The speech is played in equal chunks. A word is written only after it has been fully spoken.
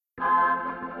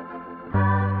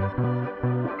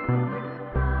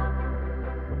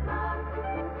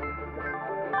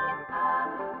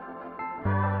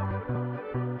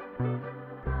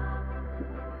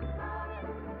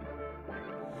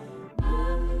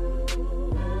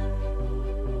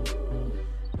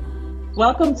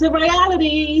Welcome to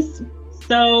Realities.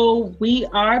 So, we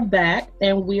are back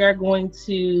and we are going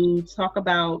to talk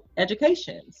about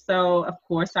education. So, of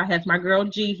course, I have my girl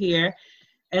G here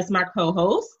as my co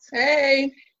host,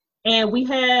 Hey. and we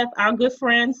have our good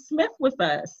friend Smith with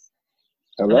us.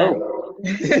 Hello.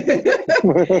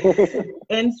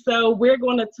 And so, we're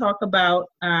going to talk about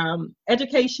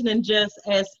education and just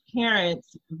as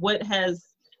parents, what has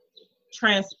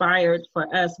transpired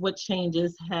for us, what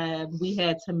changes have we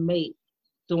had to make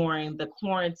during the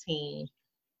quarantine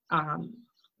um,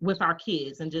 with our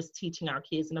kids and just teaching our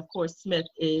kids. And of course, Smith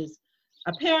is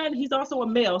a parent. He's also a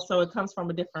male, so it comes from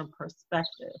a different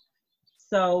perspective.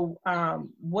 So,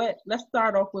 what? Let's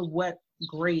start off with what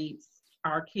grades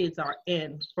our kids are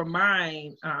in. For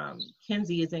mine,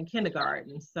 Kenzie is in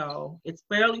kindergarten, so it's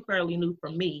fairly new for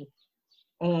me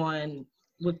on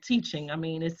with teaching. I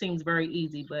mean, it seems very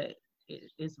easy, but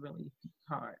it's really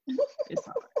hard. It's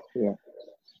hard. Yeah.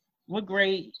 What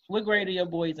grade are your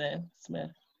boys in,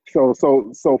 Smith? So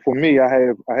for me, I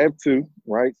have two,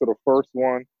 right? So the first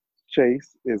one,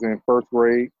 Chase, is in first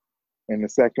grade, and the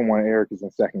second one, Eric, is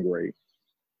in second grade.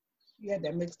 You had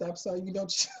that mixed up, so you don't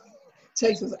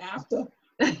Chase is after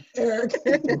Eric.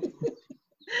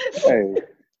 Hey,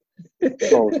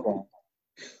 so it's fun.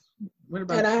 What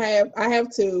about And I you? have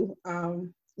two.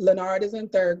 Leonard is in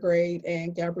third grade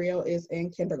and Gabrielle is in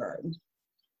kindergarten.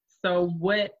 So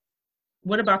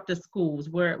what about the schools?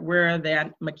 Where are they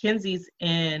at? Mackenzie's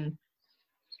in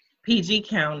PG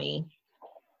County.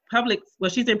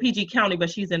 She's in PG County, but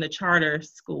she's in a charter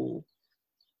school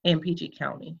in PG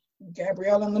County.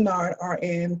 Gabrielle and Leonard are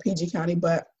in PG County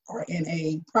but are in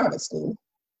a private school.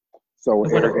 So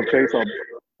What Eric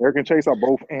and Chase are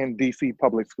both in DC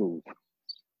public schools.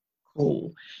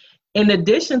 cool. In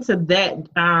addition to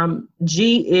that,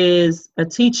 G is a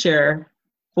teacher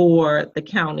for the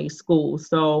county school.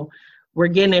 So we're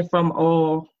getting it from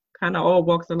all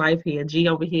walks of life here. G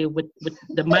over here with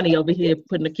the money over here,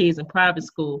 putting the kids in private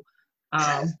school.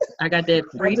 I got that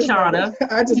free charter.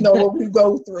 I just know what we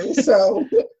go through. So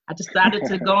I decided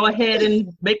to go ahead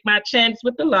and make my chance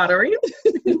with the lottery.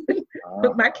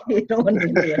 Put my kid on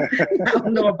in there. I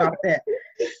don't know about that.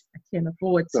 I can't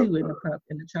afford two in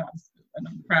the charter school and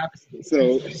the private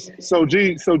school. So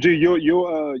G,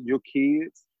 your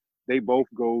kids, they both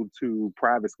go to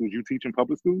private schools. You teach in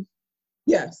public schools?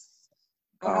 yes.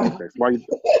 Okay. So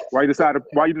why you decided to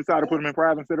put them in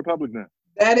private instead of public then?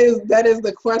 That is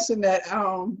the question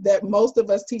that most of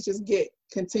us teachers get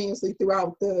continuously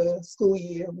throughout the school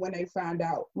year when they find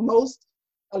out.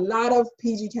 A lot of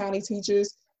PG County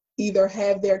teachers either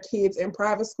have their kids in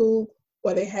private school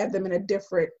or they have them in a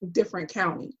different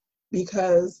county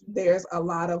because there's a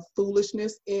lot of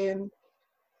foolishness in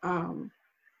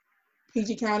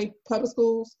PG County public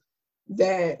schools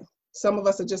that some of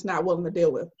us are just not willing to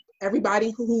deal with.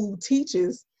 Everybody who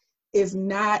teaches is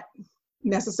not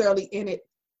necessarily in it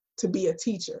to be a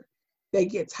teacher. They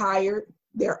get tired,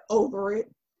 they're over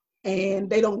it, and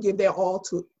they don't give their all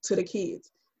to the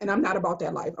kids. And I'm not about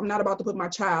that life. I'm not about to put my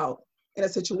child in a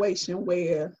situation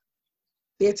where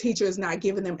their teacher is not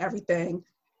giving them everything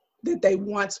that they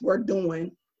once were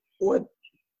doing, or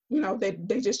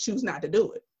they just choose not to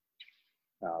do it.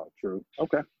 Oh, true.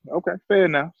 Okay. Fair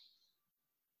enough.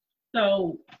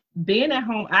 So being at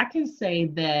home, I can say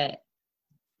that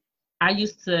I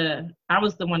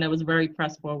was the one that was very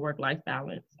pressed for a work-life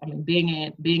balance. I mean, being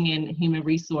in human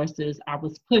resources, I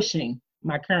was pushing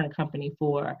my current company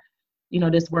for,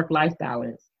 this work-life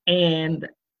balance.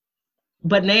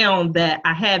 But now that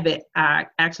I have it, I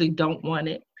actually don't want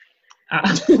it. I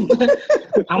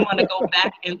want to go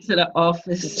back into the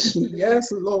office.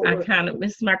 Yes, Lord. I kind of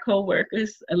miss my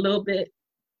coworkers a little bit,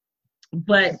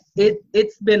 but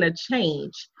it's been a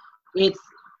change. It's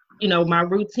my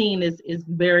routine is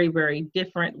very, very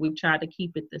different. We've tried to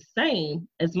keep it the same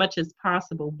as much as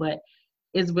possible, but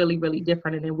it's really, really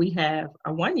different. And then we have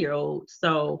a 1-year-old,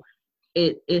 so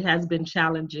it has been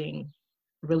challenging,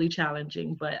 really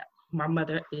challenging. But my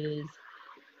mother is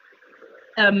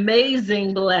an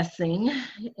amazing blessing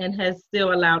and has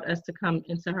still allowed us to come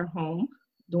into her home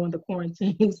during the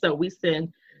quarantine. So we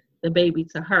send the baby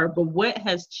to her. But what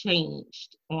has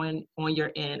changed on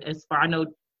your end? As far I know,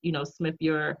 Smith,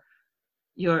 you're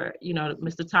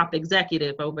Mr. Top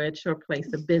Executive over at your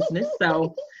place of business.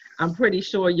 So I'm pretty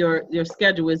sure your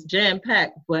schedule is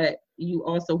jam-packed, but you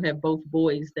also have both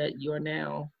boys that you're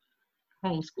now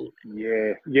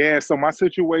homeschooling. Yeah. So my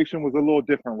situation was a little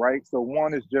different, right? So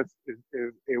one is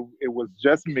it was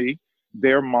just me.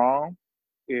 Their mom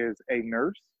is a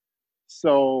nurse.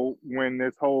 So when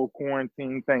this whole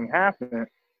quarantine thing happened,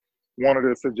 one of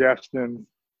the suggestions,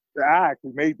 I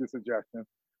actually made the suggestion,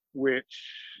 which,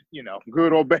 you know,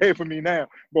 good or bad for me now,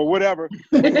 but whatever.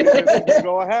 When it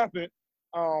all happened,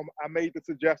 I made the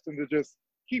suggestion to just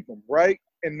keep them, right?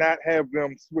 And not have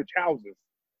them switch houses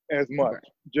as much,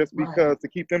 just because to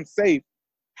keep them safe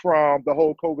from the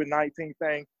whole COVID-19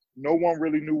 thing. No one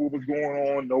really knew what was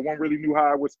going on. No one really knew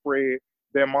how it would spread.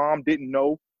 Their mom didn't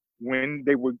know when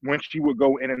she would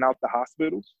go in and out the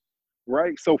hospitals,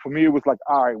 right? So for me, it was like,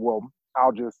 all right, well,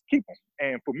 I'll just keep them.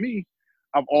 And for me,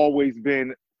 I've always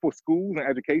been, for schools and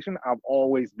education, I've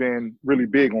always been really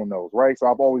big on those, right? So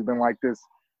I've always been like this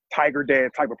tiger dad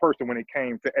type of person when it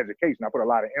came to education. I put a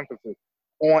lot of emphasis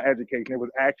on education. It was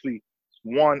actually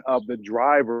one of the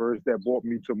drivers that brought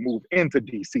me to move into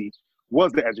DC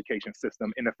was the education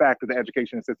system, and the fact that the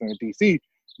education system in DC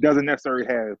doesn't necessarily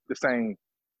have the same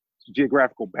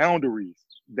geographical boundaries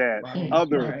that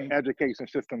other education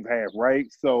systems have, right?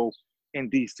 So in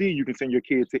DC, you can send your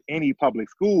kids to any public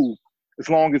school as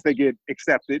long as they get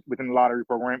accepted within the lottery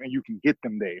program and you can get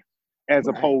them there. As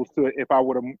opposed to if I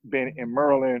would have been in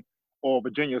Maryland or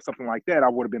Virginia or something like that, I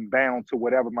would have been bound to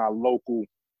whatever my local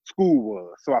school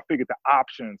was. So I figured the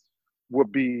options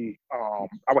would be,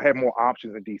 I would have more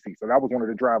options in DC. So that was one of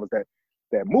the drivers that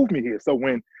moved me here. So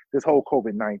when this whole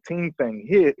COVID-19 thing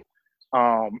hit,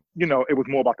 you know, it was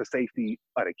more about the safety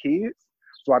of the kids.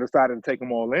 So I decided to take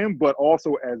them all in, but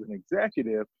also as an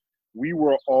executive, we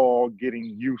were all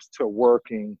getting used to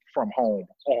working from home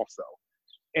also.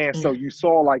 And so you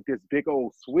saw like this big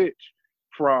old switch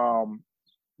from,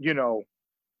 you know,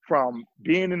 from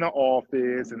being in the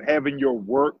office and having your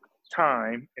work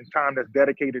time and time that's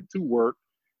dedicated to work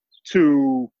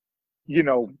to, you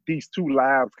know, these two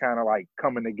lives kind of like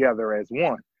coming together as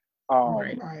one.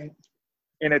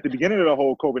 And at the beginning of the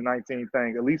whole COVID-19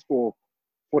 thing, at least for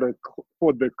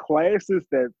the classes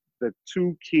that the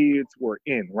two kids were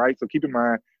in, right? So keep in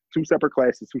mind, 2 separate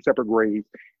classes, 2 separate grades,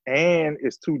 and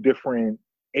it's 2 different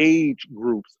age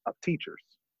groups of teachers,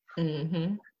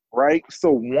 right?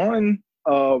 So one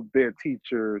of their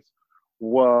teachers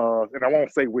was, and I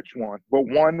won't say which one, but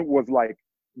one was like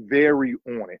very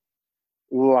on it.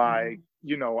 Like,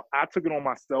 you know, I took it on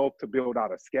myself to build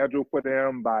out a schedule for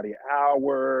them by the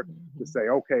hour to say,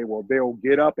 okay, well, they'll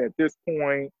get up at this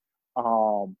point.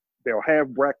 They'll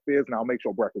have breakfast, and I'll make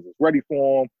sure breakfast is ready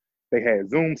for them. They had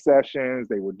Zoom sessions.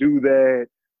 They would do that.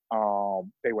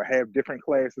 They would have different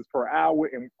classes per hour,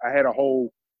 and I had a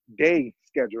whole day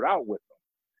scheduled out with them,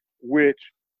 which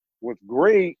was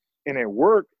great, and it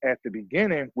worked at the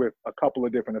beginning with a couple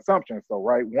of different assumptions. So,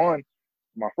 right, one,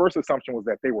 my first assumption was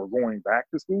that they were going back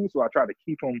to school, so I tried to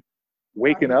keep them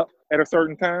waking up at a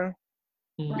certain time,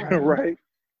 right?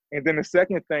 And then the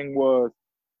second thing was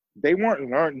they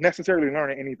weren't necessarily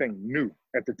learning anything new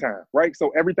at the time, right?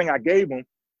 So everything I gave them,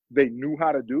 they knew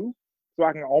how to do. So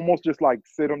I can almost just like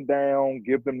sit them down,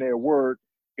 give them their work,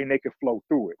 and they could flow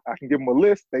through it. I can give them a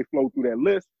list, they flow through that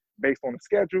list based on the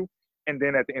schedule. And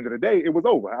then at the end of the day, it was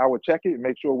over. I would check it,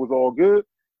 make sure it was all good,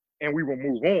 and we would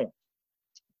move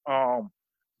on.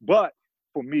 But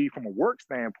for me, from a work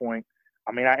standpoint,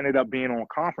 I mean, I ended up being on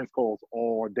conference calls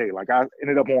all day. Like I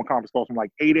ended up on conference calls from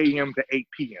like 8 a.m. to 8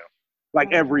 p.m.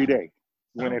 like every day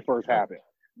when it first happened.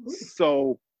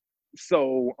 So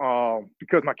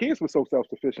because my kids were so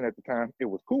self-sufficient at the time, it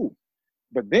was cool.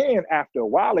 But then after a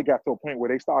while, it got to a point where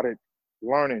they started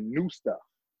learning new stuff.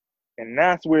 And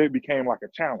that's where it became like a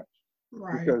challenge.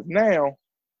 Because now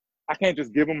I can't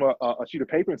just give them a sheet of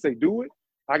paper and say, do it.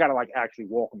 I got to like actually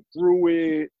walk them through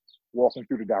it, walk them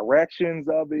through the directions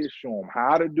of it, show them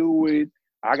how to do it.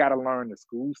 I got to learn the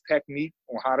school's technique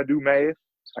on how to do math.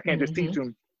 I can't just teach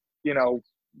them, you know,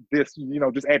 this, you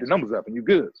know, just add the numbers up and you're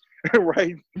good,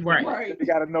 right? You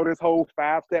got to know this whole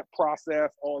 5-step process,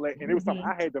 all that. And it was something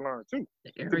I had to learn too,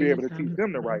 to be able to teach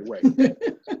them the right way.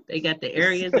 They got the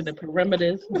areas and the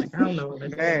perimeters. Like, I don't know what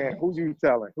it's Man, who you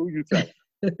telling?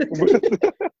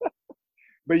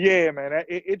 But yeah, man,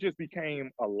 it just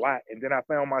became a lot. And then I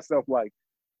found myself like,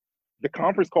 the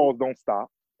conference calls don't stop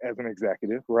as an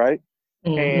executive, right?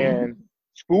 And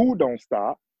school don't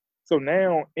stop. So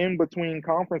now in between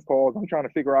conference calls, I'm trying to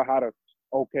figure out how to,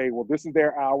 okay, well, this is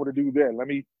their hour to do that. Let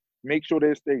me make sure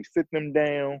they sit them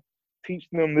down, teach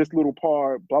them this little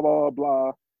part, blah, blah,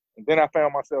 blah. And then I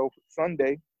found myself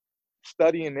Sunday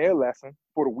studying their lesson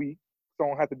for the week. So I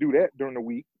don't have to do that during the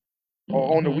week.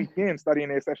 Or on the weekend, studying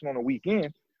their session on the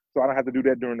weekend. So I don't have to do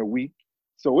that during the week.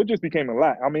 So it just became a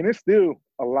lot. I mean, it's still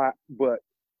a lot, but,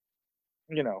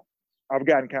 you know, I've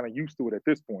gotten kind of used to it at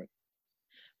this point.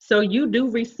 So you do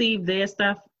receive their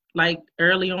stuff like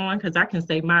early on? Because I can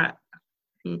say my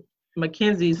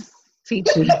Mackenzie's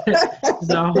teaching is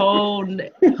a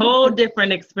whole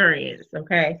different experience,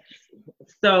 okay?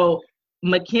 So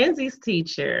Mackenzie's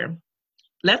teacher,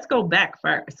 let's go back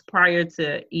first. Prior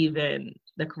to even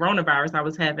the coronavirus, I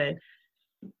was having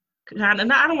kind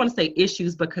of, I don't want to say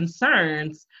issues, but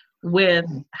concerns with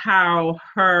how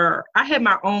I had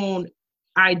my own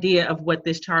idea of what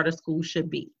this charter school should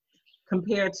be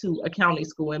compared to a county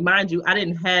school. And mind you, I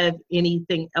didn't have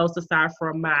anything else aside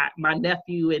from my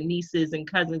nephew and nieces and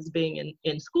cousins being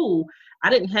in school. I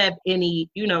didn't have any,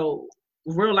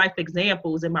 real life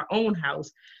examples in my own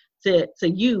house to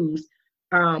use,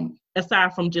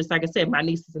 aside from just, like I said, my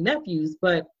nieces and nephews.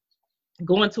 But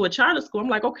going to a charter school, I'm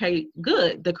like, okay,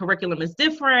 good. The curriculum is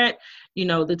different.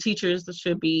 The teachers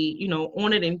should be,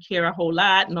 on it and care a whole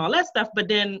lot and all that stuff. But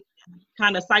then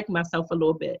kind of psych myself a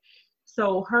little bit.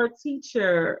 So her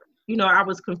teacher, I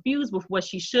was confused with what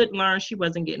she should learn. She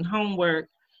wasn't getting homework.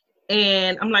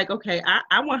 And I'm like, okay,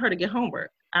 I want her to get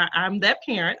homework. I'm that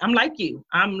parent. I'm like you.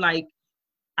 I'm like,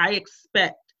 I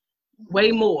expect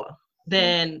way more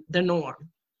than the norm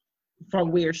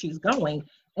from where she's going.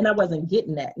 And I wasn't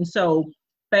getting that. And so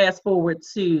fast forward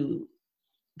to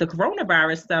the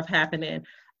coronavirus stuff happening,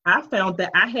 I found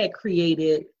that I had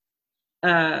created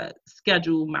a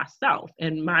schedule myself.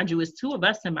 And mind you, it's 2 of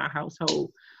us in my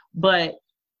household, but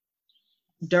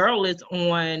Daryl is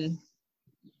on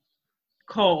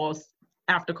calls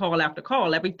after call after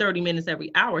call. Every 30 minutes,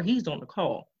 every hour, he's on the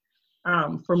call.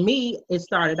 For me, it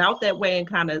started out that way and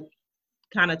kind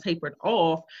of tapered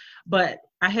off, but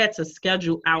I had to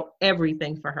schedule out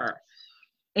everything for her.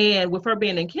 And with her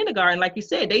being in kindergarten, like you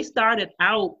said, they started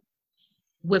out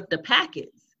with the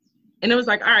packets. And it was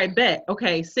like, all right, bet,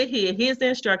 okay, sit here, here's the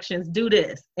instructions, do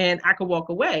this, and I could walk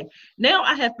away. Now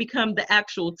I have become the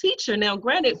actual teacher. Now,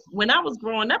 granted, when I was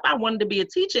growing up, I wanted to be a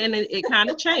teacher, and it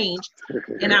kind of changed.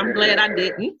 And I'm glad I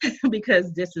didn't,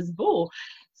 because this is bull.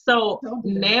 So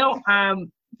now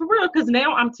for real, because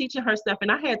now I'm teaching her stuff,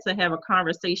 and I had to have a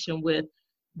conversation with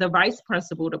the vice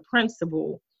principal, the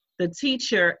principal, the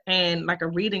teacher, and like the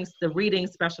reading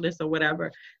specialist or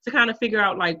whatever, to kind of figure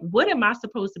out, like, what am I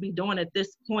supposed to be doing at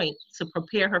this point to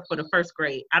prepare her for the first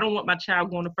grade? I don't want my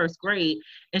child going to first grade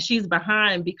and she's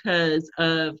behind because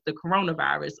of the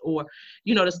coronavirus or,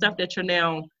 the stuff that you're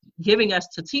now giving us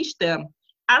to teach them.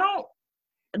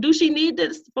 Do she need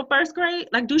this for first grade?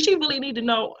 Like, do she really need to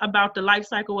know about the life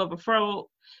cycle of a frog?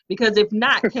 Because if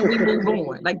not, can we move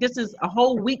on? Like, this is a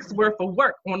whole week's worth of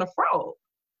work on a frog.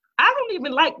 I don't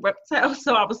even like reptiles,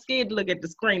 so I was scared to look at the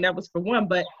screen. That was for one,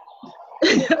 but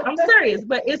I'm serious.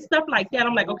 But it's stuff like that.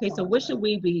 I'm like, okay, so what should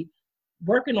we be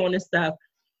working on this stuff?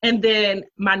 And then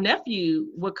my nephew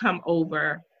would come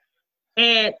over,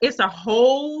 and it's a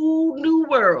whole new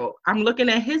world. I'm looking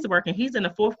at his work, and he's in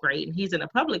the 4th grade, and he's in a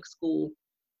public school.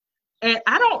 And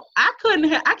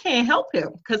I can't help him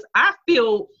because I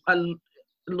feel a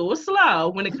little slow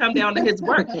when it comes down to his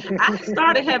work. I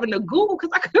started having to Google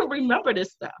because I couldn't remember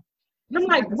this stuff. And I'm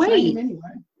like, wait.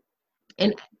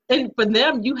 And for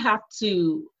them, you have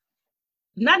to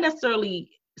not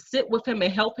necessarily sit with him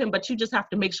and help him, but you just have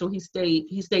to make sure he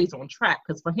stays on track.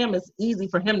 Because for him, it's easy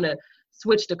for him to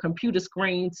switch the computer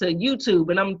screen to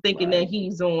YouTube. And I'm thinking that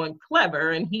he's on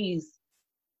Clever and he's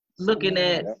looking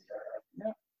at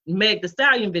Meg Thee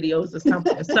Stallion videos or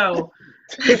something. So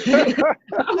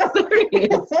I'm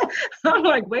serious. I'm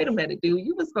like, wait a minute, dude.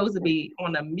 You were supposed to be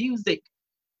on a music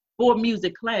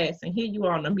class, and here you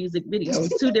are on a music video.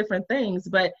 It's 2 different things.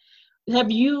 But have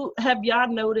y'all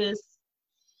noticed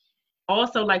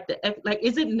also, like,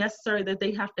 is it necessary that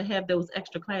they have to have those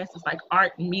extra classes like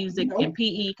art and music and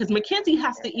PE? Because Mackenzie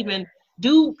has to even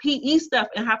do PE stuff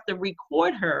and have to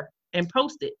record her and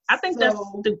post it. I think that's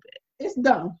stupid. It's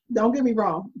dumb. Don't get me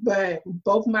wrong, but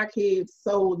both my kids.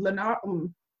 So Leonard,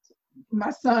 my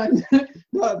son,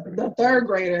 the 3rd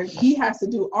grader, he has to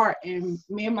do art, and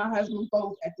me and my husband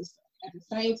both at the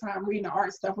same time reading the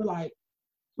art stuff. We're like,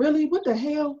 really? What the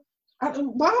hell?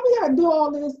 Why we gotta do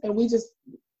all this? And we just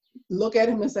look at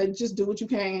him and say, just do what you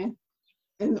can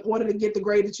in order to get the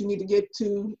grade that you need to get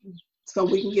to, so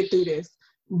we can get through this.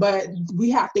 But we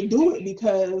have to do it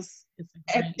because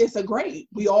it's a grade.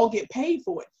 We all get paid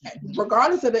for it,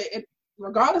 regardless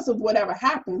of whatever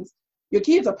happens. Your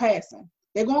kids are passing.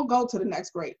 They're gonna go to the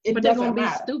next grade. But they're gonna be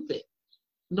stupid.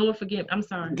 Lord forgive me. I'm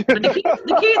sorry. But the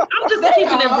kids, I'm just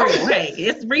keeping it real. Hey,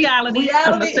 it's reality.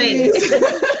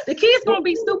 The kids gonna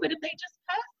be stupid if they just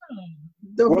pass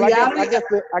them.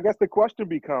 I guess the question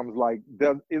becomes, like,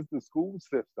 is the school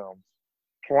system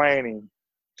planning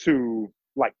to,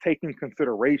 like, take in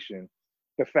consideration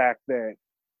the fact that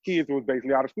kids was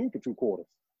basically out of school for 2 quarters?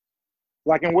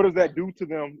 Like, and what does that do to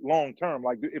them long term?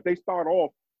 Like, if they start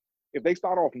off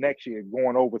next year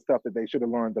going over stuff that they should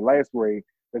have learned the last grade,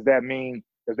 does that mean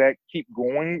does that keep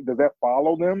going? Does that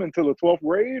follow them until the 12th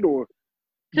grade, or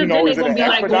Because then is they're it gonna an be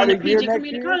like going to expedited year PG next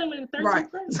Community year? College in the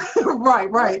Right. 13th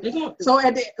grade. Right. They're gonna-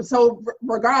 So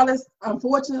regardless,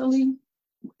 unfortunately,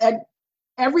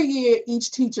 every year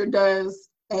each teacher does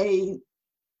a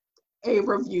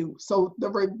review. So the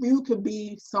review could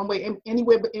be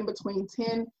anywhere in between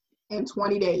 10 and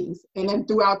 20 days. And then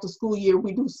throughout the school year,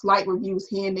 we do slight reviews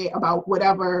here and there about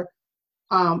whatever.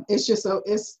 It's just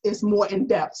it's more in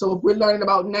depth. So if we're learning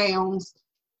about nouns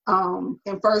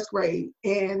in first grade,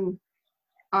 in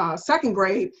second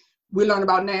grade, we learn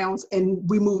about nouns and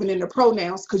we moving into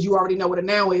pronouns because you already know what a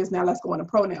noun is. Now let's go into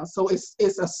pronouns. So it's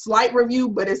a slight review,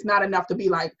 but it's not enough to be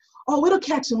like, oh, it'll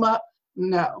catch them up.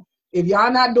 No. If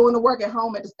y'all not doing the work at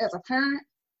home as a parent,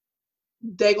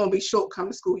 they're going to be short come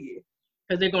the school year.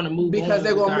 Because they're going to move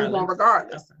on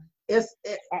regardless.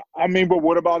 Okay. I mean, but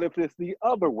what about if it's the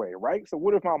other way, right? So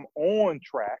what if I'm on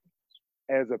track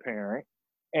as a parent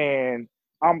and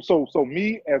I'm so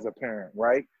me as a parent,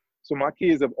 right? So my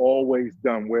kids have always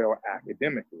done well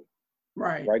academically.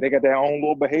 Right. They got their own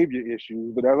little behavior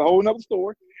issues, but that's a whole nother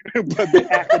story. But the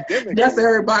academic, that's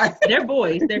everybody. They're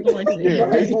boys. They're boys. Yeah,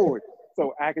 they're boys.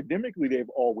 So academically, they've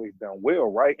always done well,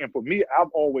 right? And for me, I've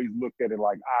always looked at it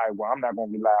like, all right, well, I'm not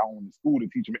going to rely on the school to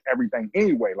teach me everything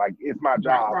anyway. Like, it's my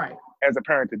job as a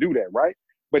parent to do that, right?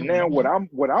 But now what I'm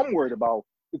worried about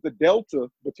is the delta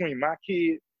between my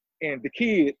kid and the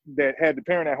kid that had the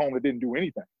parent at home that didn't do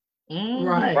anything.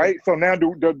 Right. So now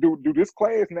do this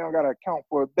class now got to account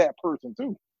for that person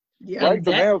too. Yeah. Right.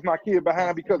 So now it's my kid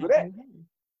behind because of that.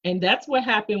 And that's what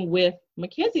happened with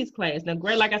Mackenzie's class. Now,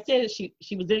 Greg, like I said, she's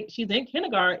in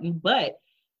kindergarten, but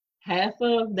half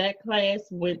of that class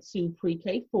went to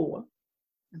pre-K 4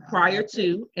 prior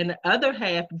to, and the other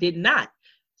half did not.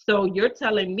 So you're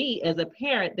telling me as a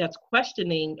parent that's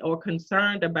questioning or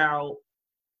concerned about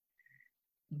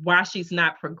why she's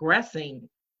not progressing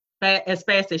as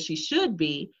fast as she should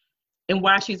be, and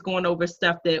why she's going over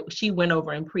stuff that she went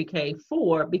over in pre-K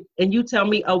 4, and you tell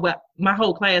me, oh, well, my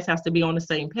whole class has to be on the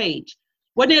same page.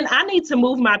 Well, then I need to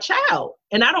move my child,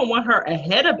 and I don't want her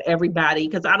ahead of everybody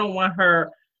because I don't want her,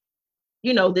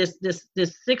 this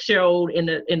 6-year-old in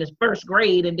the first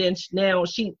grade, and then now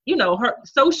she, her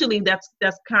socially that's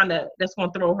going to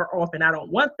throw her off, and I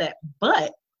don't want that.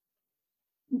 But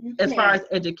as far as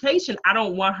education, I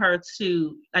don't want her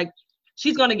to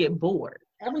she's going to get bored.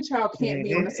 Every child can't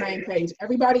be on the same page.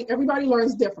 Everybody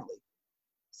learns differently.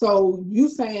 So you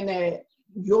saying that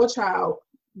your child,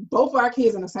 both of our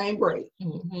kids in the same grade,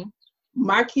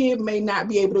 my kid may not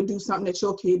be able to do something that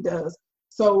your kid does.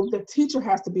 So the teacher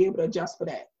has to be able to adjust for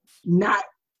that, not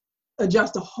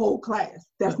adjust the whole class.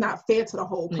 That's not fair to the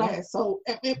whole class. So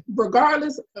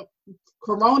regardless of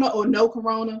corona or no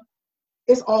corona,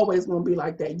 it's always going to be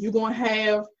like that. You're going to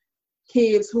have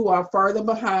kids who are further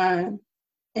behind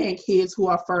and kids who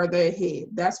are further ahead.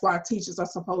 That's why teachers are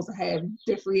supposed to have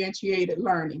differentiated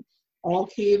learning. All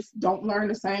kids don't learn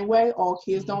the same way. All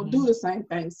kids don't do the same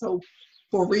thing. So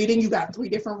for reading, you got 3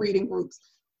 different reading groups.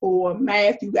 For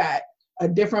math, you got a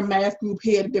different math group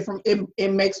here,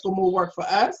 it makes for more work for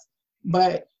us,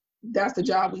 but that's the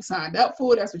job we signed up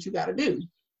for. That's what you got to do.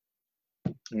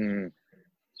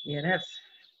 Yeah,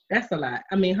 that's a lot.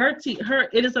 I mean,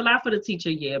 it is a lot for the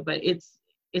teacher, but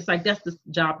it's like that's the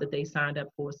job that they signed up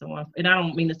for. So, and I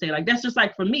don't mean to say that's just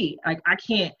like for me. Like I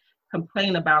can't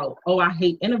complain about, oh, I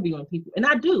hate interviewing people, and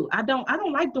I do. I don't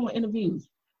like doing interviews,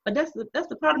 but that's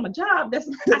the part of my job.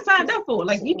 I signed up for.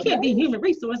 Like you can't be human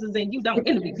resources and you don't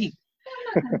interview people.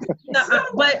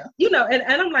 But and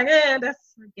I'm like,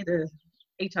 get a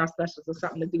HR specialist or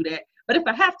something to do that. But if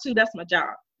I have to, that's my job.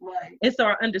 Right. And so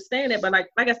I understand it, but like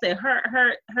I said,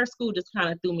 her school just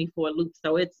kind of threw me for a loop.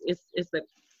 So it's a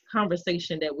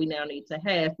conversation that we now need to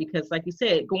have, because like you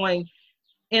said, going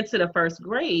into the first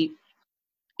grade,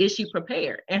 is she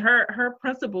prepared? And her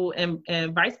principal and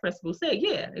vice principal said,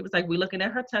 it was like, we're looking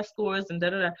at her test scores and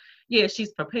yeah,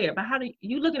 she's prepared. But how do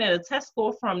you looking at a test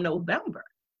score from November?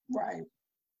 Right.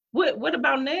 What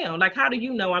about now? Like, how do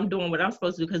you know I'm doing what I'm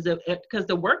supposed to do? Because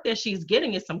the work that she's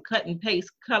getting is some cut and paste,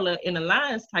 color in the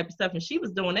lines type of stuff, and she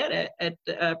was doing that at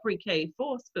the pre-K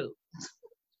 4 school.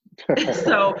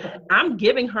 So I'm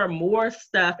giving her more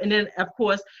stuff, and then of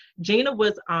course Gina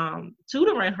was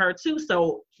tutoring her too.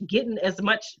 So getting as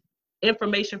much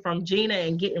information from Gina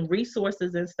and getting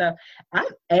resources and stuff, I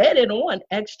added on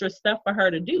extra stuff for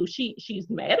her to do. She's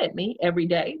mad at me every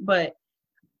day, but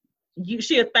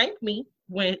she'll thank me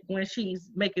when she's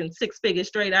making 6 figures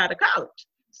straight out of college.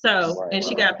 So, and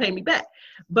she got to pay me back,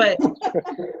 but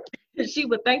she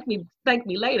would thank me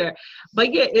later.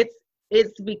 But yeah,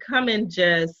 it's becoming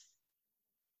just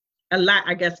a lot,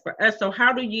 I guess, for us. So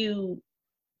how do you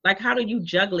like, how do you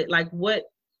juggle it? Like, what,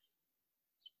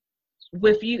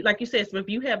 with you, like you said, so if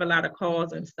you have a lot of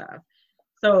calls and stuff,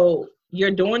 so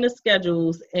you're doing the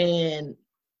schedules and.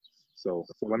 So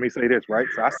let me say this, right?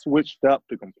 So I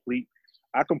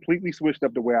completely switched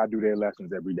up the way I do their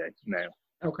lessons every day now.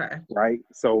 Okay. Right.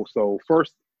 So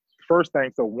first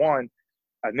thing, so one,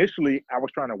 initially I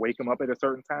was trying to wake them up at a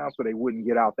certain time so they wouldn't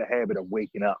get out the habit of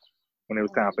waking up when it was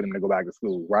time for them to go back to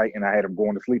school, right? And I had them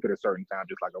going to sleep at a certain time,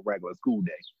 just like a regular school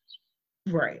day.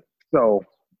 Right. So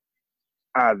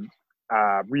I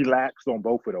relaxed on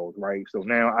both of those, right? So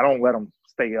now I don't let them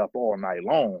stay up all night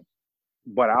long,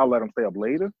 but I'll let them stay up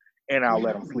later and I'll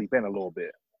let them sleep in a little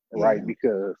bit, right?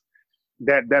 Because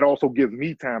that also gives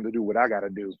me time to do what I got to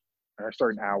do at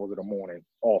certain hours of the morning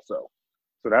also.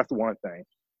 So that's the one thing.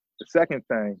 The second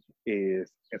thing is,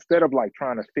 instead of like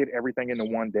trying to fit everything into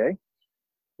one day,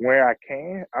 where I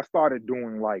can, I started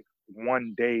doing like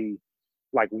one day,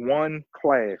 like one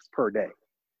class per day.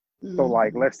 So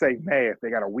like, let's say math,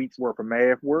 they got a week's worth of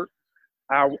math work.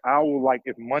 I will, like,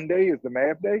 if Monday is the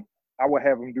math day, I will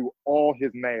have him do all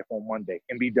his math on Monday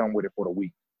and be done with it for the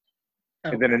week.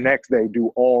 Okay. And then the next day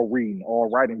do all reading, all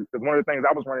writing. Because one of the things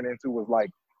I was running into was like,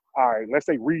 all right, let's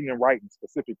say reading and writing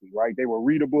specifically, right? They will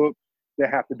read a book, they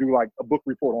have to do like a book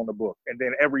report on the book. And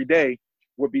then every day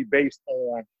would be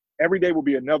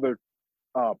another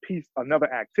piece,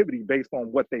 another activity based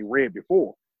on what they read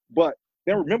before. But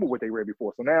they don't remember what they read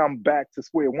before. So now I'm back to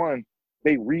square one.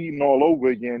 They reading all over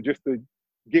again just to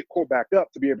get caught back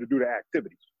up to be able to do the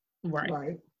activity.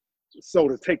 Right. So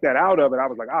to take that out of it, I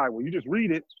was like, all right, well, you just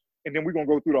read it, and then we're going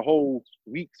to go through the whole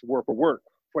week's worth of work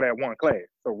for that one class.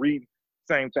 So read,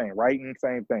 same thing. Writing,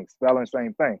 same thing. Spelling,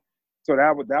 same thing. So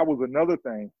that was another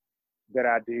thing that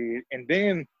I did. And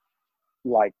then,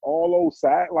 like, all those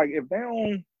side, like, if they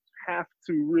don't have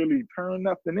to really turn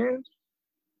nothing in,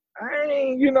 I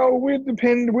ain't,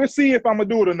 we'll see if I'm going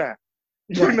to do it or not.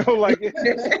 Like,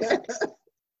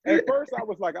 at first I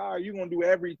was like, all right, you're going to do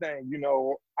everything,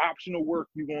 optional work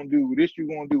you're going to do, this you're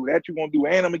going to do, that you're going to do,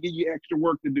 and I'm going to give you extra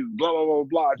work to do, blah, blah, blah,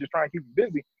 blah, just trying to keep you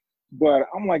busy. But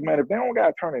I'm like, man, if they don't got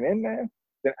to turn it in there,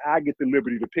 then I get the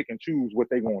liberty to pick and choose what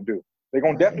they're going to do. They're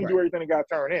going to definitely do everything they got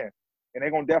to turn in. And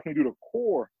they're going to definitely do the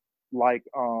core, like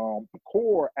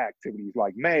core activities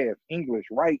like math, English,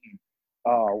 writing,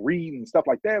 reading, stuff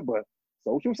like that. But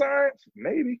social science,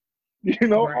 maybe.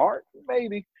 Art,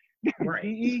 maybe.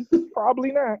 PE,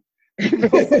 probably not. So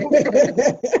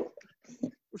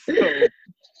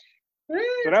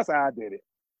that's how I did it.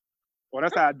 Well,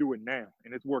 that's how I do it now.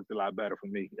 And it's worked a lot better for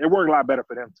me. It worked a lot better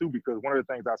for them too, because one of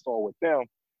the things I saw with them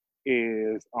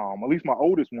is, at least my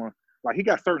oldest one, like, he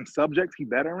got certain subjects he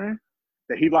better in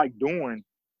that he like doing,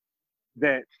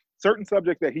 that certain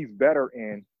subjects that he's better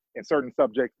in, and certain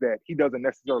subjects that he doesn't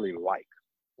necessarily like,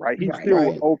 right? He's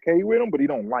still okay with them, but he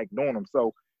don't like doing them.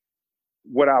 So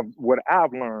what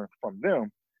I've learned from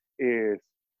them is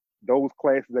those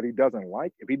classes that he doesn't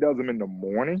like, if he does them in the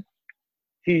morning,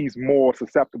 he's more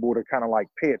susceptible to kind of like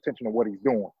pay attention to what he's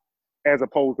doing, as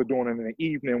opposed to doing it in the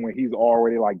evening when he's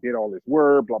already like did all his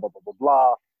work, blah, blah, blah, blah,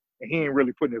 blah, and he ain't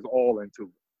really putting his all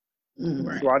into it.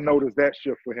 Right. So I noticed that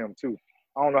shift for him too.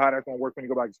 I don't know how that's going to work when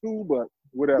you go back to school, but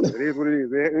whatever. It is what it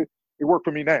is. It worked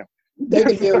for me now. They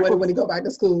can deal with it when you go back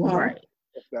to school, huh? Right.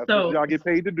 That's what y'all get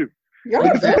paid to do.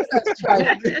 Yeah, that's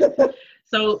right.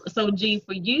 So G,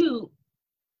 for you,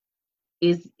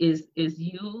 is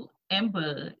you and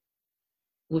Bud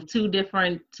with two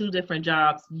different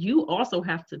jobs. You also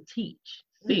have to teach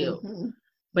still,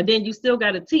 but then you still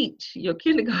got to teach your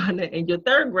kindergartner and your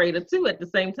third grader too at the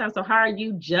same time. So how are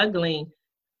you juggling?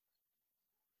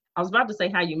 I was about to say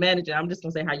how you manage it. I'm just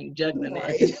gonna say how you juggling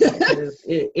it.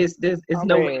 It's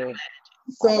no way to manage.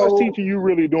 So how much teaching you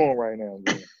really doing right now?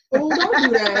 Oh, don't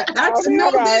do that. I just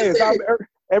know this.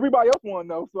 Everybody else want to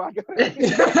know, so I got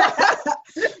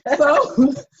it.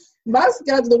 So my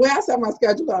schedule, the way I set my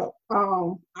schedule up,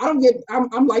 I'm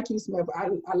like you, Smith. I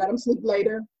let them sleep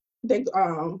later. They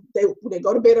go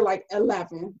to bed at like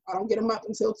 11. I don't get them up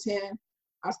until 10.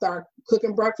 I start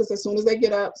cooking breakfast as soon as they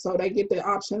get up, so they get the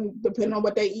option depending on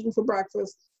what they're eating for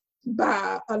breakfast.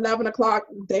 By 11 o'clock,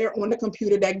 they're on the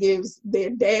computer. That gives their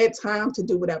dad time to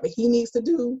do whatever he needs to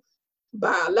do.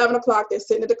 By 11 o'clock, they're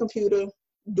sitting at the computer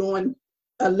doing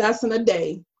a lesson a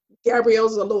day.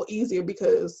 Gabrielle's a little easier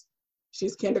because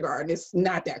she's kindergarten. It's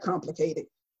not that complicated.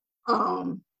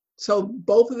 So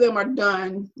both of them are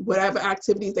done, whatever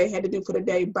activities they had to do for the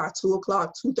day, by 2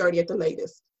 o'clock, 2:30 at the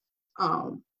latest.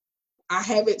 I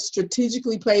have it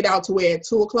strategically played out to where at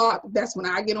 2 o'clock, that's when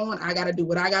I get on. I got to do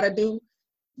what I got to do.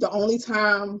 The only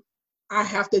time I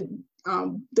have to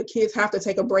the kids have to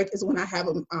take a break is when I have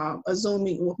a Zoom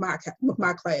meeting with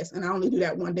my class, and I only do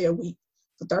that one day a week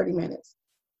for 30 minutes.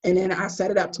 And then I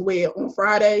set it up to where on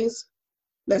Fridays,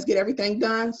 let's get everything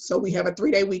done. So we have a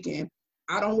 3-day weekend.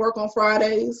 I don't work on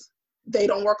Fridays. They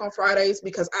don't work on Fridays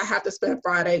because I have to spend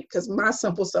Friday because my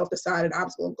simple self decided I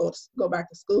was going to go back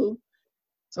to school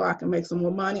so I can make some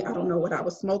more money. I don't know what I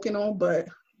was smoking on, but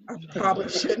I probably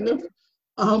shouldn't have.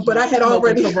 But I had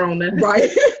already,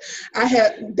 right.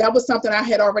 That was something I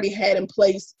had already had in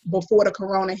place before the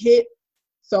Corona hit.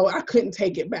 So I couldn't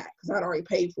take it back because I'd already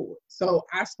paid for it. So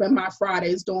I spend my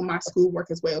Fridays doing my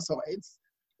schoolwork as well. So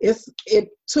it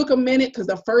took a minute because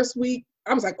the first week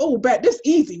I was like, oh, bet this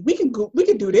easy. We can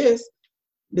do this.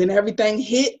 Then everything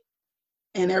hit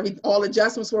and all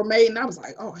adjustments were made. And I was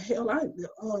like, oh,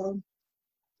 hell,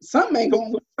 something ain't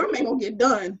gonna get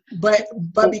done. But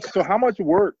because. So how much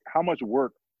work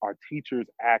are teachers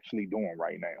actually doing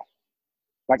right now?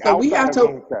 Like so we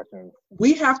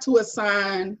have to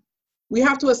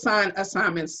assign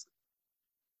assignments.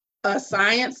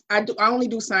 Science, I only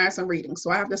do science and reading. So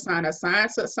I have to assign a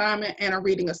science assignment and a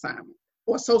reading assignment,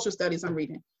 or social studies and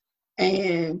reading.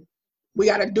 And we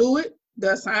got to do it,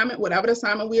 the assignment, whatever the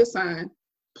assignment we assign,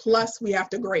 plus we have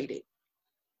to grade it.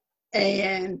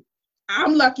 And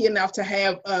I'm lucky enough to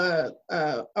have a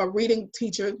reading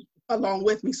teacher along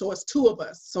with me. So it's 2 of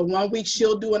us. So one week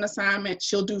she'll do an assignment,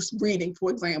 she'll do reading,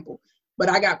 for example. But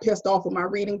I got pissed off with my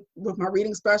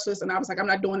reading specialist, and I was like, I'm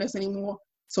not doing this anymore.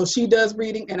 So she does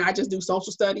reading, and I just do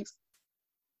social studies.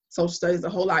 Social studies is a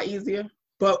whole lot easier,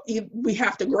 but we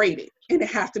have to grade it, and it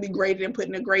has to be graded and put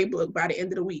in a grade book by the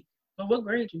end of the week. So what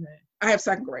grade you have? I have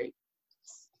 2nd grade.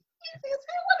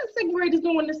 What is 2nd grade is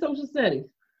doing in social studies?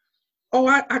 Oh,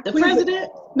 I the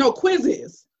president? No,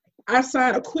 quizzes. I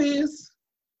assign a quiz,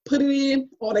 put it in.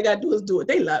 All they gotta do is do it.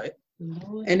 They love it.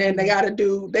 Lord. And then they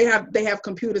have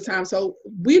computer time. So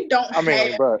we don't have.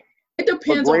 It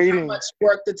depends on how much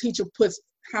work the teacher puts.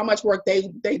 How much work they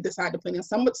decide to put in.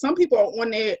 Some people are on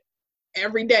there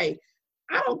every day.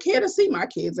 I don't care to see my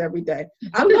kids every day.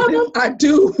 I love them, I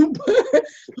do, but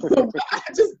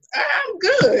I'm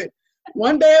good.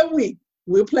 One day a week,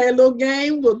 we'll play a little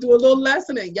game, we'll do a little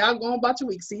lesson, and y'all go on about your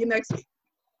week. See you next week.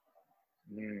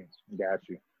 Got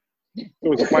you.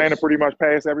 So is the plan to pretty much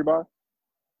pass everybody?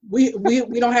 We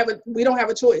don't have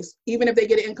a choice. Even if they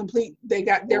get it incomplete, they're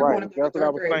going to go. That's what I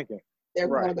was thinking. They're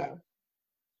going to go.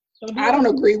 So I don't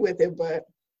agree with it, but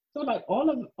so like all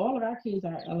of our kids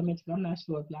are elementary. I'm not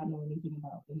sure if y'all know anything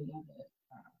about any other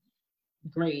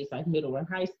grades, like middle and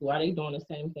high school. Are they doing the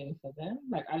same thing for them?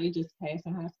 Like, are they just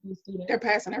passing high school students? They're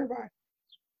passing everybody.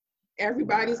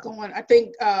 Everybody's going. I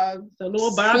think. So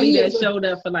little Bobby that showed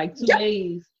up for like 2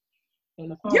 days in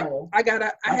the fall. Yep.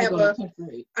 I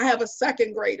have a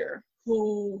 2nd grader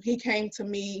who he came to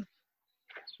me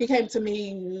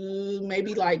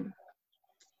maybe like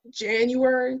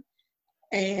January.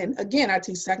 And again, I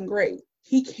teach 2nd grade.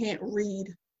 He can't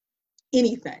read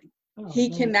anything. He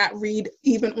cannot read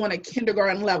even on a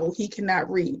kindergarten level. He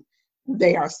cannot read.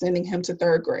 They are sending him to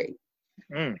 3rd grade.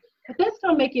 But that's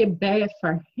gonna make it bad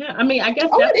for him. I mean, I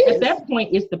guess at that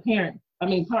point it's the parent. I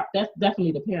mean, that's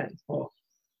definitely the parents' fault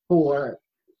for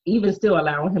even still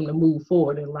allowing him to move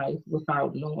forward in life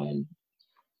without knowing.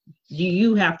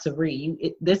 You have to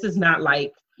read. This is not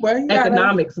like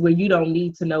economics where you don't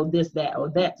need to know this, that, or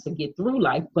that to get through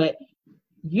life, but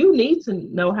you need to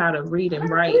know how to read and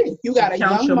write. You got a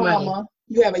young mama.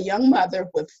 You have a young mother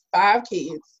with 5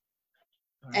 kids.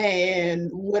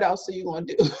 And what else are you gonna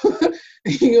do?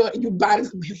 you buy.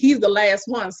 He's the last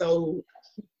one, so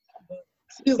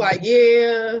he's like,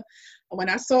 yeah. When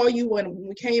I saw you, when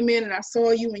we came in and I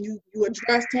saw you and you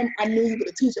addressed him, I knew you were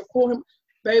the teacher for him,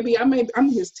 baby. I'm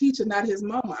his teacher, not his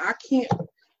mama. I can't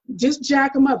just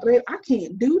jack him up, babe. I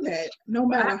can't do that. No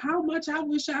matter how much I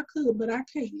wish I could, but I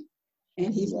can't.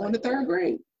 And he's going to 3rd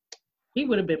grade. He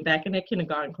would have been back in that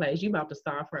kindergarten class. You about to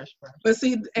start fresh. But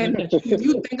see, and if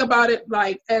you think about it,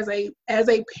 like as a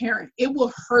parent, it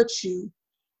will hurt you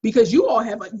because y'all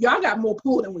got more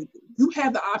pull than we do. You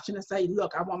have the option to say,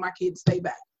 look, I want my kid to stay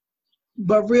back.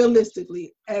 But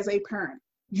realistically, as a parent,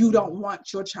 you don't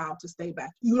want your child to stay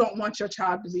back. You don't want your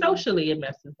child to be socially. It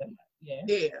messes them up.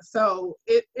 Yeah. So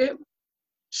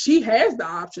she has the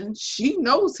option. She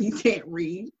knows he can't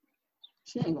read.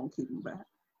 She ain't gonna keep him back.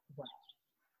 Wow.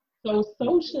 So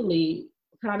socially,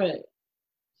 kind of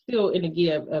still in the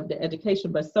gear of the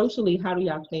education, but socially, how do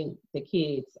y'all think the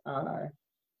kids are?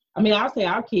 I mean, I'll say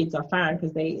our kids are fine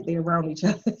because they're around each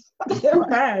other. They're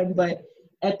fine. But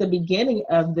at the beginning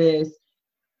of this,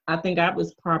 I think I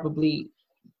was probably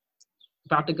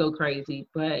about to go crazy.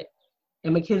 But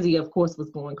And Mackenzie, of course,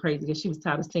 was going crazy because she was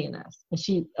tired of seeing us. And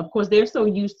she, of course, they're so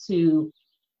used to,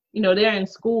 they're at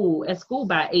school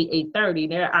by 8:30.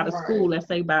 They're out of school, let's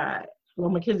say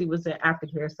Mackenzie was in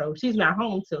aftercare, so she's not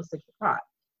home till 6 o'clock.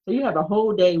 So you have a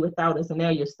whole day without us, and now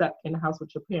you're stuck in the house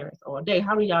with your parents all day.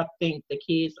 How do y'all think the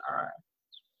kids are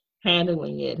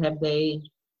handling it?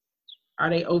 Are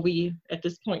they over you at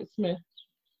this point, Smith?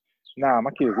 Nah,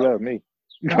 my kids love me.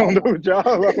 I don't know what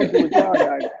y'all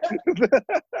guys.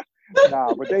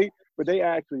 Nah, but they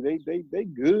actually they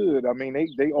good. I mean,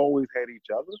 they always had each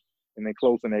other, and they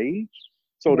close in age,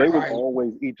 so they was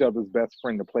always each other's best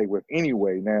friend to play with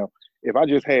anyway. Now, if I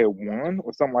just had one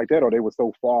or something like that, or they were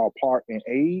so far apart in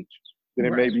age, then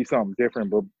it may be something different.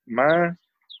 But mine,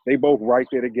 they both right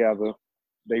there together.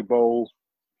 They both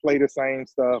play the same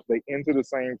stuff. They into the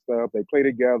same stuff. They play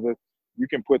together. You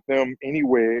can put them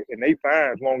anywhere, and they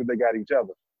fine as long as they got each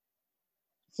other.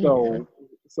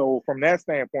 So from that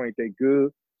standpoint, they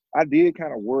good. I did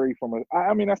kind of worry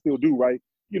I mean, I still do, right?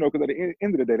 Because at the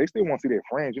end of the day, they still want to see their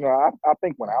friends. I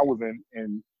think when I was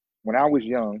when I was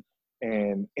young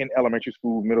and in elementary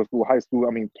school, middle school, high school,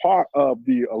 I mean, part of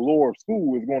the allure of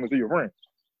school is going to see your friends.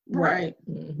 Right.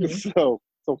 Mm-hmm. So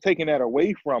taking that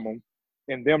away from them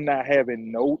and them not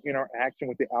having no interaction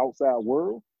with the outside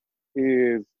world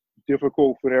is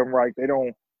difficult for them, right?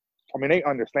 They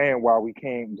understand why we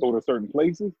can't go to certain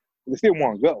places, but they still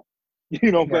want to go.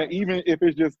 But even if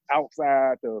it's just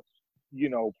outside to,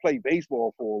 play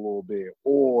baseball for a little bit,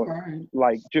 or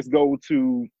like just go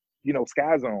to,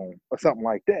 Sky Zone or something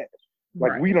like that.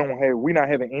 Like we're not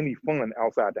having any fun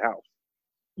outside the house.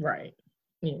 Right.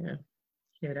 Yeah.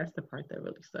 Yeah, that's the part that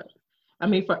really sucks. I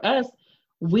mean, for us,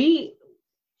 we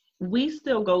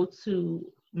still go to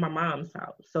my mom's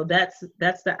house. So that's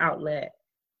the outlet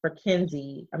for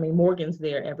Kenzie. I mean, Morgan's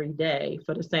there every day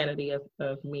for the sanity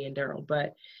of me and Daryl.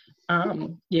 But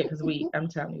because I'm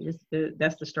telling you,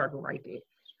 that's the struggle right there.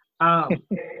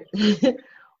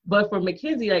 But for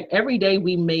Mackenzie, like every day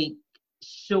we make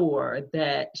sure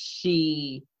that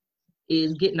she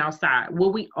is getting outside.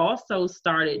 What we also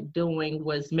started doing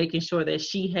was making sure that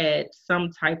she had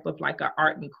some type of like an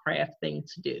art and craft thing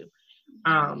to do.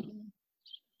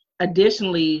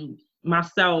 Additionally,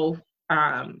 myself,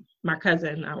 my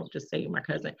cousin, I will just say my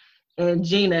cousin, and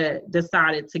Gina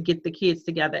decided to get the kids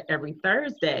together every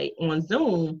Thursday on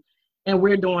Zoom, and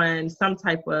we're doing some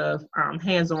type of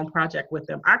hands-on project with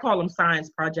them. I call them science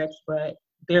projects, but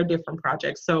they're different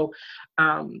projects. So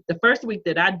the first week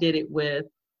that I did it with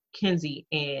Kenzie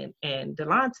and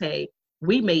Delonte,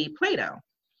 we made Play-Doh.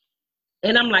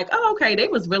 And I'm like, oh, okay, they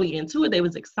was really into it. They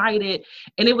was excited.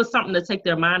 And it was something to take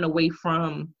their mind away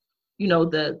from,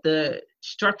 the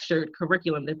structured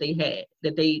curriculum that they had,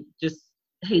 that they just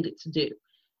hated to do.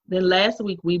 Then last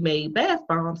week we made bath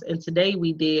bombs, and today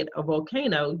we did a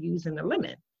volcano using a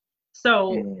lemon.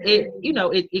 So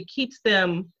it keeps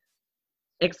them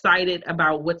excited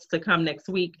about what's to come next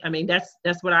week. I mean, that's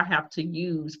what I have to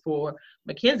use for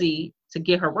Mackenzie to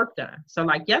get her work done. So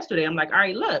like yesterday, I'm like, all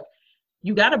right, look,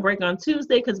 you got to break on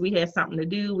Tuesday because we had something to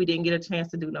do. We didn't get a chance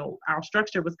to do our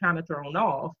structure was kind of thrown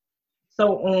off.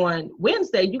 So on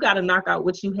Wednesday, you got to knock out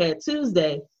what you had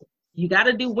Tuesday. You got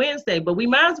to do Wednesday, but we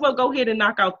might as well go ahead and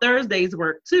knock out Thursday's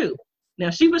work too. Now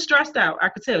she was stressed out. I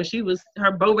could tell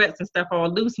her bovets and stuff all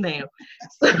loose now.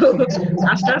 So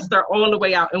I stressed her all the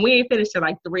way out, and we ain't finished till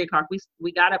like 3 o'clock.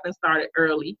 We got up and started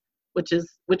early, which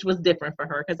was different for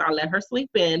her because I let her sleep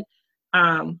in.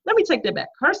 Let me take that back.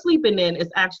 Her sleeping in is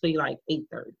actually like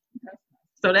 8:30.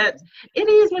 So it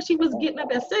is when she was getting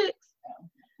up at 6.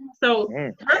 So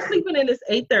her sleeping in is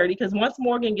 8:30 because once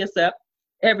Morgan gets up,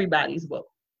 everybody's woke.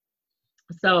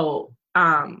 So,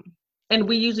 and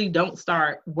we usually don't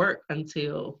start work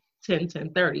until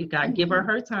 10:30. Gotta give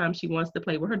her time. She wants to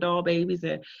play with her doll babies,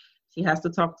 and she has to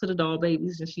talk to the doll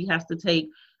babies, and she has to take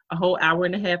a whole hour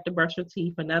and a half to brush her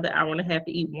teeth, another hour and a half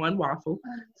to eat one waffle.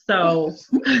 So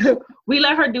we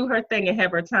let her do her thing and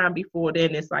have her time before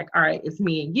then. It's like, all right, it's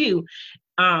me and you.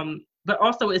 But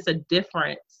also it's a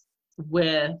difference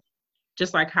with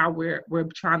just like how we're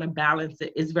trying to balance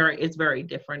it. It's very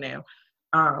different now.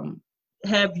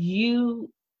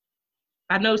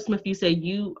 I know, Smith, you say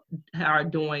you are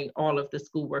doing all of the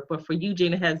schoolwork, but for you,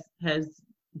 Gina, has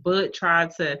Bud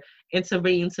tried to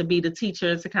intervene to be the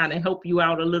teacher to kind of help you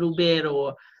out a little bit,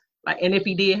 or like, and if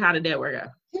he did, how did that work out?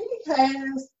 He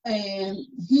has, and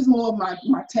he's more of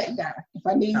my tech guy. If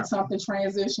I need something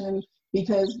transition,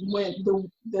 because when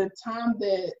the time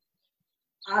that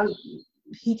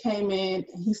he came in,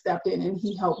 he stepped in and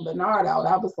he helped Bernard out,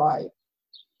 I was like,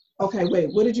 okay,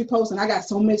 wait, what did you post? And I got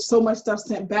so much stuff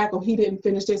sent back, or he didn't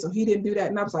finish this, or he didn't do that.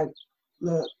 And I was like,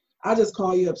 look, I'll just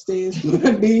call you upstairs when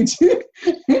I need you.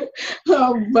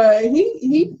 But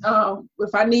he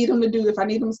if I need him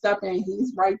to step in,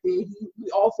 he's right there.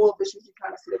 We all four of us usually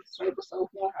kind of sit at the table, so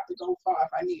he don't have to go far if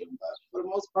I need him. But for the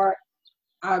most part,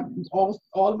 all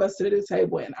of us sit at the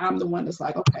table, and I'm the one that's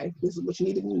like, okay, this is what you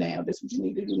need to do now. This is what you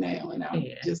need to do now, and I'm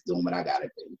just doing what I gotta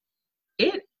do.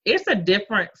 It's a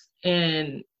difference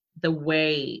in the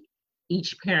way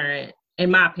each parent,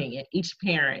 in my opinion,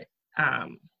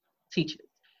 teaches.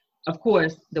 Of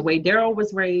course, the way Daryl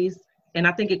was raised, and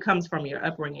I think it comes from your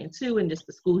upbringing too, and just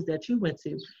the schools that you went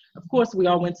to. Of course, we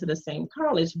all went to the same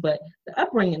college, but the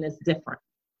upbringing is different.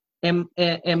 And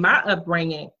my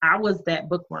upbringing, I was that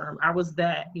bookworm. I was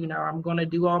that, I'm going to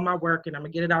do all my work and I'm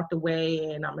going to get it out the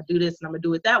way and I'm going to do this and I'm going to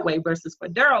do it that way. Versus for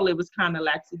Daryl, it was kind of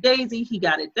laxy-daisy. He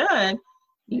got it done.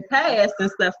 He passed and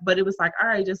stuff, but it was like, all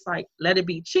right, just like, let it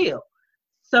be chill.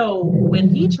 So when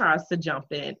he tries to jump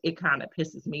in, it kind of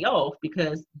pisses me off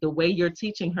because the way you're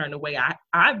teaching her and the way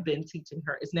I've been teaching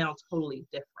her is now totally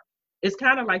different. It's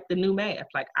kind of like the new math.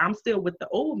 Like I'm still with the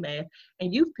old math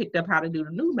and you've picked up how to do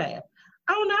the new math.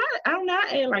 I'm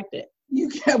not add like that. You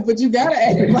can, but you gotta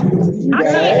add it.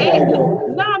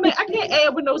 I can't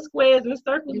add with no squares and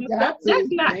circles and stuff. That's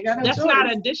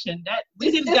not addition.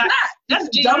 That's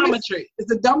geometry. It's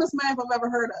the dumbest math I've ever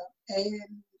heard of.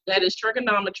 And that is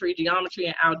trigonometry, geometry,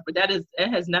 and algebra. It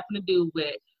has nothing to do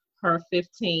with her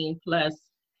 15 plus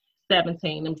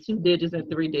 17, them 2 digits and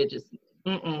 3 digits.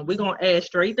 We're gonna add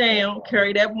straight down,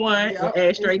 carry that one, and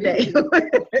add straight down.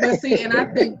 But see, and I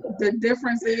think the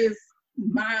difference is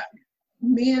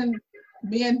me and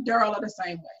Daryl are the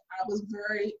same way. I'm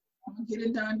gonna get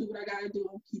it done, do what I gotta do,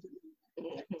 and keep it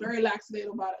moving. Very laxative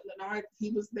about it. Leonard,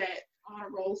 he was that honor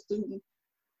roll student.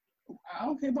 I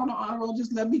don't care about no honor roll,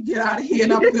 just let me get out of here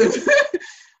and I'm good.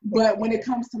 But when it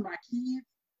comes to my kids,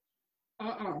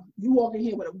 you walk in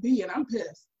here with a B and I'm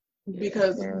pissed.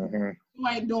 Because you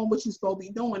ain't doing what you're supposed to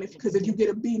be doing. Because if you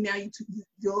get a B, now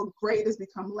your grade has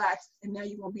become lax, and now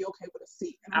you're gonna be okay with a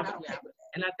C. And I don't have it.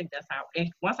 And I think that's how.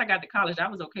 And once I got to college, I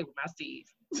was okay with my C's.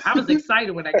 I was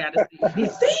excited when I got a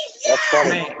C. That's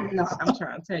funny. Man, no, I'm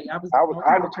trying to tell you,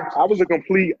 I was a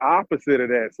complete opposite of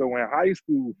that. So in high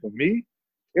school, for me,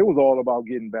 it was all about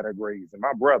getting better grades, and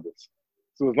my brothers.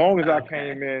 So as long as I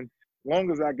came in, as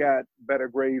long as I got better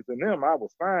grades than them, I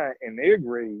was fine, and their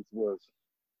grades was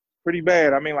pretty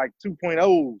bad. I mean, like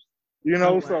 2.0s,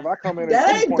 so if I come in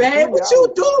that ain't bad. What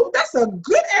you do? That's a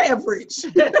good average.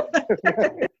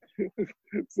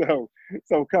 so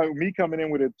me coming in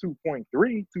with a 2.3,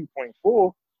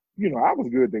 2.4, I was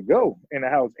good to go in the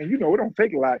house. And it don't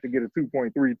take a lot to get a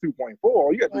 2.3, 2.4.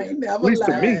 All you got to do, at least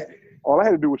to me, all I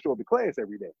had to do was show up to class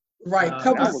every day. Right,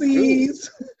 couple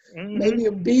C's, maybe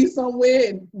a B somewhere,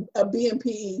 and a B in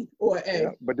PE or an A.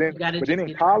 Yeah, but then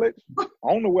in college, I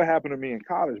don't know what happened to me in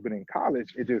college, but in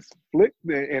college it just flipped,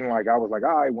 and like I was like,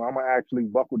 all right, well I'm gonna actually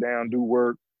buckle down, do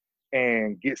work,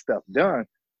 and get stuff done.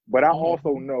 But I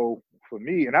also know for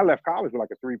me, and I left college with like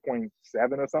a 3.7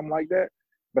 or something like that.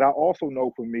 But I also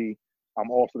know for me, I'm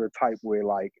also the type where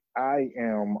like I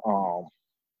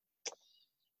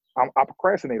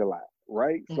procrastinate a lot.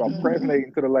 Right? So I'm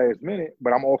procrastinating to the last minute,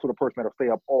 but I'm also the person that'll stay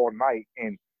up all night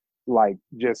and like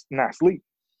just not sleep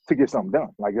to get something done.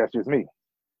 Like that's just me.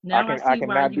 Now I see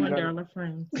why you and Daryl are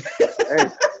friends. Hey,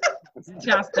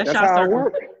 that's how I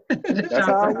work. That's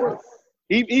how I work.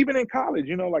 Even in college,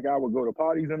 like I would go to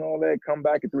parties and all that, come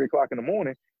back at 3 o'clock in the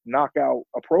morning, knock out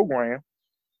a program,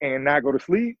 and not go to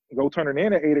sleep, go turn it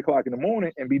in at 8 o'clock in the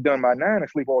morning, and be done by 9 and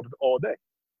sleep all day.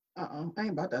 I ain't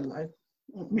about that life.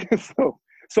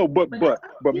 But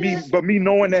me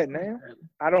knowing that now,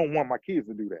 I don't want my kids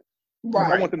to do that.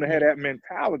 Right. I want them to have that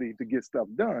mentality to get stuff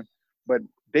done, but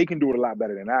they can do it a lot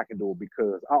better than I can do it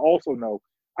because I also know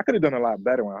I could have done a lot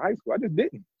better in high school. I just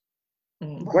didn't.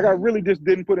 Right. Like I really just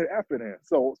didn't put an effort in.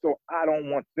 So I don't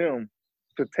want them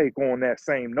to take on that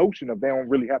same notion of they don't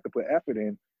really have to put effort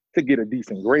in to get a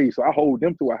decent grade. So I hold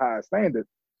them to a higher standard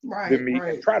than me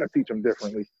and try to teach them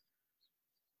differently.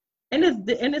 And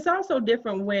it's also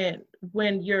different when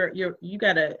you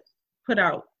gotta put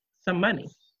out some money,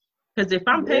 because if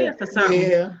I'm paying for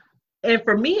something, and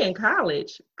for me in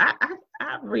college,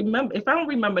 I remember, if I don't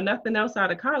remember nothing else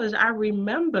out of college, I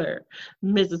remember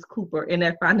Mrs. Cooper in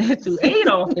that financial aid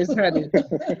office, honey,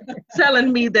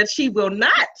 telling me that she will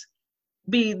not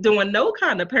be doing no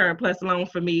kind of Parent Plus loan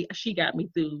for me. She got me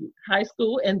through high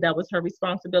school, and that was her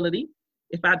responsibility.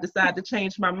 If I decide to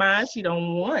change my mind, she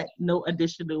don't want no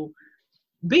additional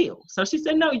bill. So she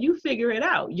said, no, you figure it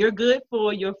out. You're good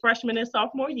for your freshman and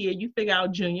sophomore year. You figure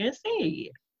out junior and senior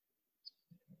year.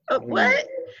 What?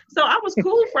 So I was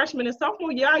cool freshman and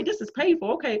sophomore year. All right, this is paid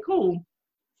for. Okay, cool.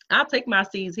 I'll take my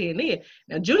C's here and there.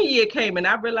 Now, junior year came and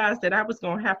I realized that I was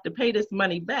going to have to pay this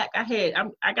money back. I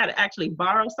got to actually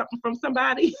borrow something from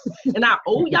somebody and I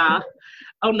owe y'all.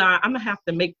 Oh, no, I'm going to have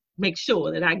to make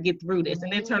sure that I get through this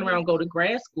and then turn around and go to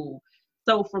grad school.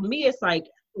 So for me, it's like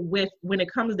when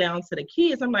it comes down to the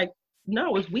kids, I'm like,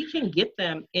 no, if we can get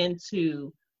them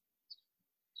into,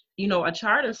 a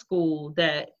charter school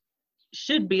that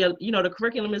should be, the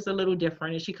curriculum is a little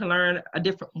different and she can learn a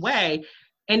different way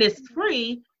and it's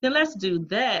free, then let's do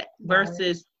that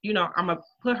versus, I'm going to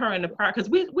put her in the private, because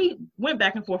we went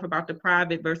back and forth about the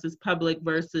private versus public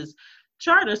versus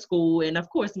charter school. And of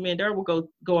course, me and Dara will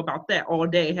go about that all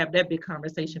day, have that big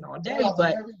conversation all day,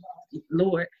 but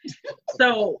Lord.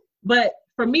 So, but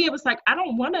for me, it was like, I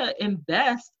don't want to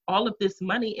invest all of this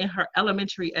money in her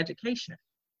elementary education.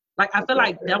 Like, I feel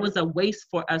like that was a waste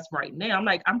for us right now. I'm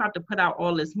like, I'm about to put out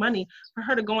all this money for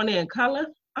her to go in there and color.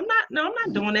 I'm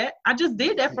not doing that. I just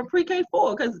did that for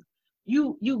pre-K4 because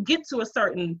you get to a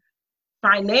certain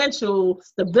financial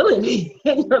stability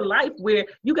in your life where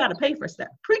you got to pay for stuff.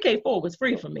 Pre-K4 was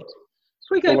free for me.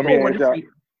 Pre-K4 was free.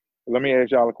 Let me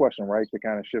ask y'all a question, right, to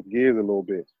kind of shift gears a little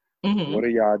bit. Mm-hmm. What are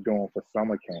y'all doing for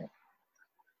summer camp?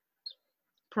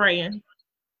 Praying.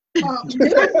 Did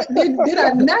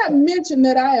I not mention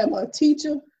that I am a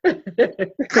teacher?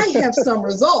 I have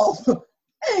summers off.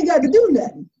 I ain't got to do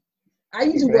nothing. I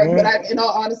usually work, but in all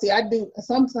honesty, I do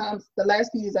sometimes. The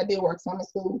last few years I did work summer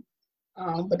school,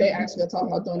 but they actually are talking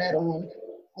about doing that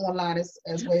online as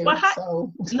well.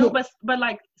 Well, no, but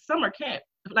like summer camp,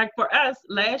 like for us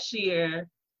last year,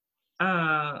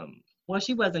 well,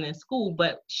 she wasn't in school,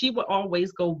 but she would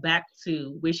always go back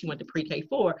to where she went to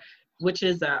pre-K4, which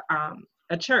is a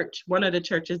church. One of the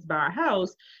churches by our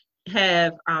house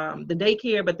have the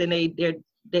daycare, but then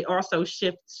they also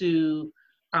shift to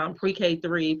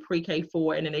pre-K3,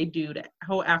 pre-K4, and then they do that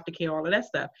whole aftercare, all of that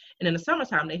stuff. And in the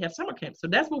summertime, they have summer camp. So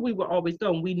that's where we would always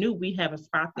go. And we knew we have a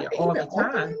spot there all the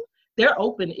time. They're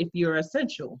open if you're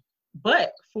essential.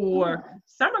 But for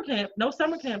summer camp, no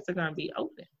summer camps are going to be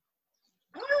open.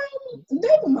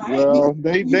 Never mind. Well,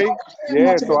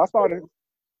 so I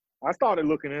started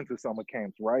looking into summer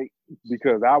camps, right?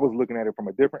 Because I was looking at it from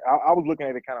a different, I was looking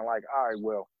at it kind of like, all right,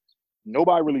 well,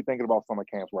 nobody really thinking about summer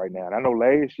camps right now. And I know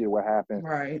last year what happened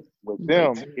with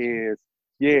them is,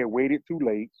 it waited too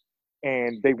late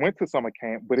and they went to summer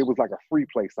camp, but it was like a free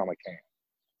play summer camp,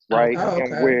 right?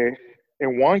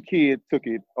 And one kid took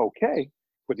it okay,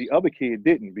 but the other kid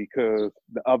didn't because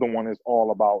the other one is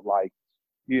all about like,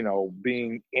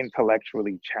 being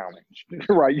intellectually challenged,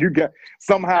 right? You got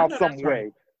somehow, some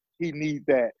way, he needs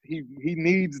that. He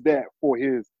needs that for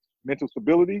his mental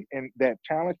stability and that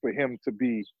challenge for him to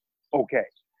be okay.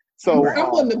 So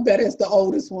I'm willing to bet it's the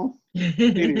oldest one.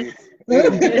 It is.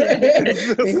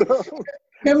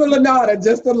 Him and Lenata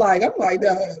just alike. I'm like,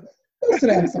 what's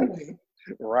that somewhere?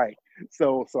 Right.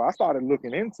 So I started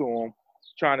looking into them,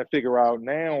 trying to figure out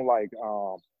now, like,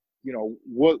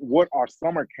 what are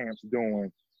summer camps doing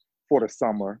for the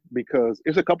summer? Because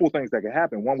it's a couple of things that can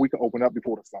happen. One, we can open up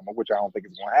before the summer, which I don't think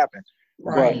is going to happen.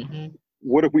 Right. But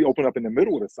what if we open up in the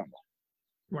middle of the summer?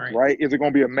 Right. Is it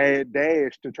going to be a mad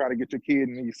dash to try to get your kid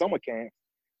in these summer camps?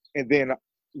 And then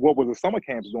what was the summer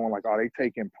camps doing? Like, are they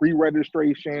taking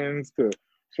pre-registrations to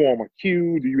form a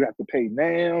queue? Do you have to pay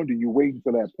now? Do you wait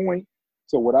until that point?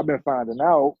 So what I've been finding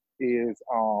out is,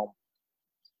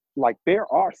 like, there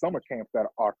are summer camps that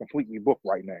are completely booked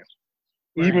right now,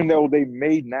 even though they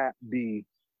may not be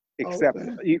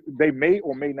accepted. They may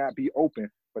or may not be open,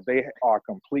 but they are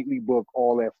completely booked.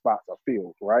 All their spots are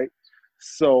filled, right?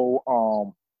 So,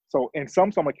 and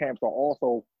some summer camps are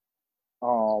also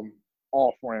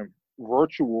offering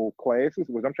virtual classes,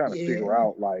 which I'm trying to figure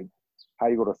out, like, how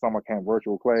you go to summer camp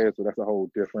virtual class. So that's a whole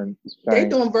different thing. They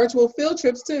doing virtual field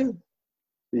trips too.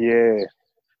 Yeah.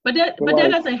 But that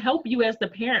doesn't help you as the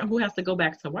parent who has to go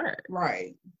back to work.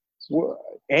 Right. Well,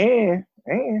 and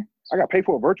I got to pay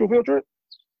for a virtual field trip.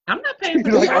 I'm not paying for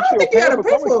I don't think you got to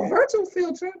pay for a virtual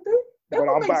field trip, dude. But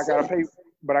I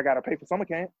gotta pay for summer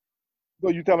camp. So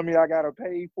you telling me I gotta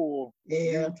pay for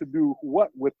you to do what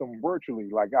with them virtually?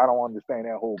 Like, I don't understand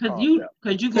that whole concept.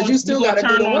 Because you still gotta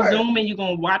turn on Zoom and you're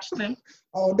gonna watch them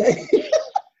all day.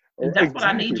 That's what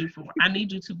I need you for. I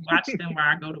need you to watch them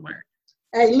while I go to work.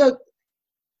 Hey, look,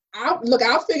 I'll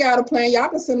figure out a plan. Y'all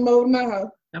can send them over to my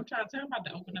house. I'm trying to tell you about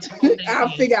to open up all day. I'll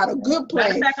figure out a good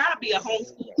plan. Matter of fact, I'll be a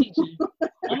homeschool teacher.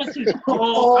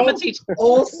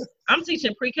 I'm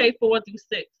teaching pre-K 4 through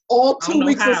 6. All 2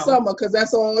 weeks of summer, because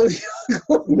that's all.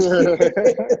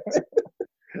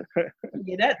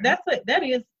 Yeah, that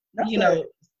is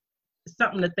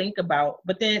something to think about.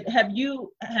 But then have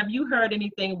you heard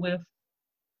anything with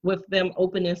with them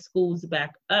opening schools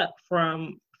back up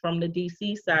from the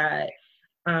DC side,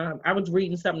 I was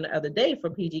reading something the other day for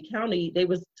PG County. They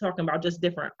was talking about just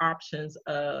different options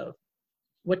of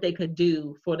what they could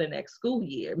do for the next school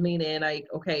year. Meaning, like,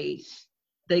 okay,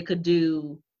 they could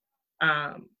do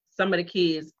some of the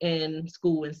kids in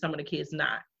school and some of the kids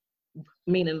not.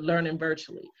 Meaning learning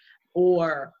virtually,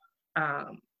 or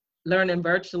learning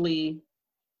virtually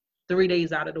 3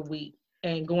 days out of the week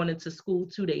and going into school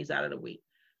 2 days out of the week.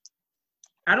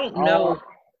 I don't know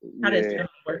how that's going to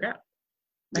work out.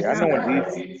 Yeah,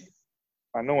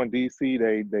 I know in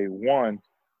DC they won.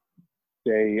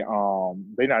 They're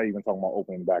not even talking about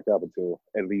opening back up until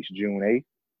at least June 8th.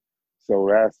 So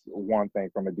that's one thing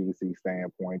from a DC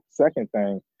standpoint. Second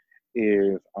thing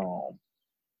is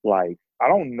like, I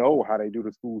don't know how they do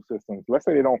the school systems. Let's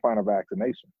say they don't find a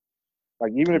vaccination.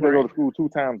 Like, even if they go to school 2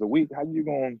 times a week, how you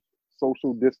going to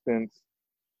social distance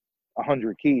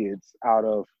 100 kids out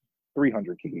of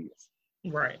 300 kids?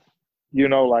 Right. You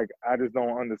know, like, I just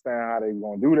don't understand how they're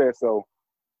going to do that. So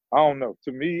I don't know.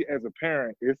 To me, as a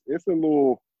parent,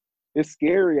 it's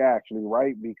scary actually,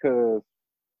 right? Because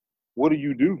what do?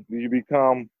 Do you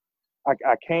become,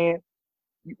 I can't,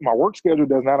 my work schedule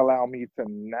does not allow me to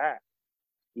not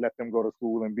let them go to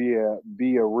school and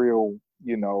be a real,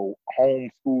 you know,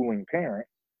 homeschooling parent.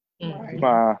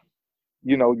 Mm-hmm.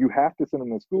 You know, you have to send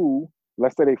them to school.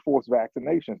 Let's say they force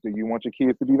vaccinations. Do you want your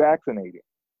kids to be vaccinated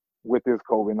with this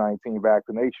COVID-19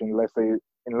 vaccination? Let's say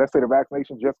the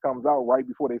vaccination just comes out right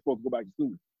before they're supposed to go back to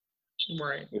school.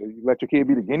 Right. You let your kid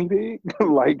be the guinea pig?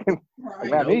 Like,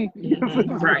 not me.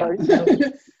 Right.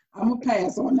 I'm gonna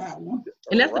pass on that one.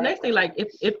 And that's the next thing. Like,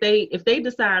 if they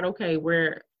decide, okay,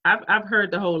 I've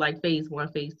heard the whole like phase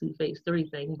 1, phase 2, phase 3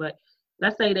 thing, but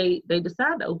let's say they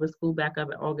decide to open school back up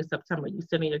in August, September. You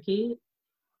sending your kid?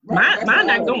 Right, mine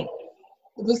not going.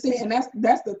 But see, and that's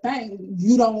the thing.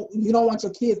 You don't want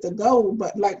your kids to go,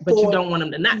 but you don't want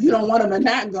them to not. You don't want them to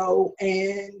not go,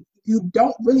 and you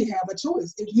don't really have a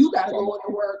choice. If you got to go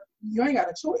into work, you ain't got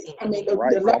a choice. I mean, the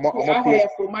luxury I have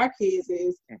for my kids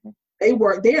is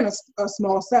they're in a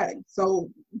small setting, so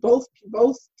both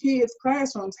kids'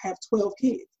 classrooms have 12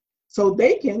 kids, so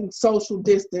they can social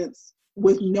distance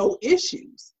with no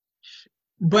issues.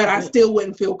 But I still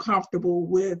wouldn't feel comfortable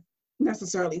with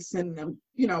necessarily sending them,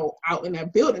 you know, out in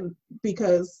that building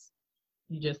because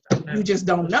you just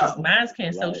don't know. Mine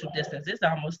can't social distance. It's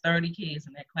almost 30 kids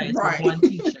in that class with one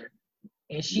teacher,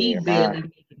 and she barely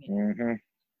making it. Mm-hmm.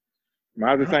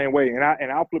 Mine's the same way, and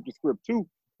I'll flip the script too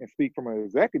and speak from an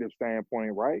executive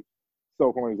standpoint, right?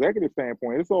 So from an executive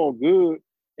standpoint, it's all good,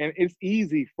 and it's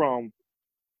easy from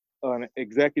an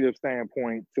executive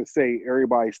standpoint to say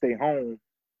everybody stay home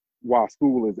while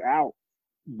school is out,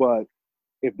 but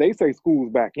if they say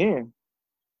school's back in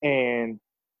and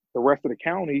the rest of the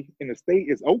county and the state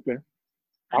is open,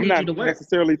 I'm not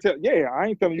necessarily I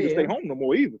ain't telling you to stay home no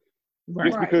more either. Right.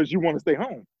 Just because you want to stay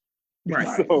home. Right.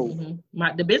 So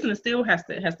the business still has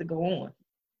to go on.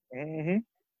 Mm-hmm.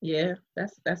 Yeah,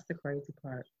 that's the crazy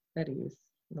part. That is,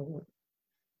 Lord.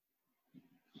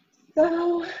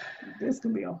 So this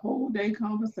could be a whole day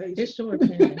conversation. It sure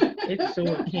can. It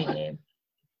sure can.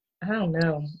 I don't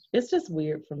know. It's just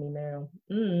weird for me now.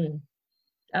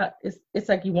 It's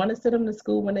like you want to send them to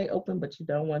school when they open, but you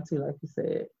don't want to, like you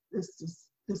said. It's just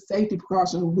the safety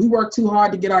precaution. We work too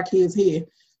hard to get our kids here.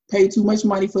 Pay too much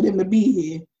money for them to be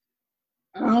here.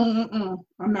 I'm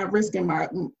not risking my.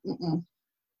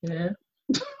 Yeah.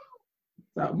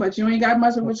 So, but you ain't got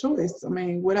much of a choice. I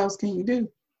mean, what else can you do?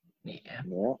 Yeah.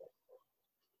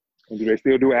 And do they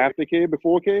still do after kid,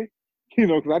 before kid? You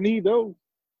know, because I need those.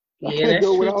 Yeah, that's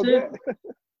true too.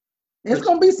 It's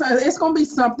gonna be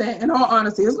something. In all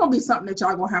honesty, it's gonna be something that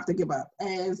y'all gonna have to give up,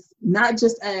 as not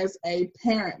just as a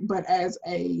parent, but as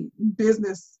a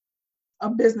business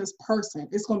person.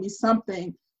 It's gonna be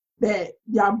something that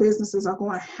y'all businesses are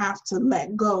going to have to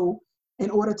let go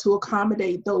in order to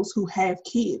accommodate those who have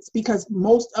kids, because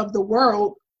most of the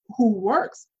world who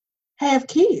works have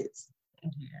kids.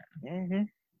 Yeah. Mm-hmm.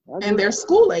 And they're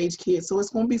school age kids, so it's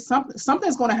going to be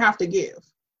something's going to have to give.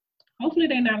 Hopefully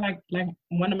they're not like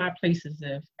one of my places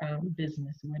of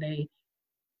business where they,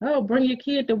 bring your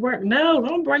kid to work. No,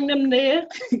 don't bring them there.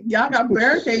 Y'all got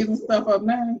barricades and stuff up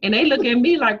now. And they look at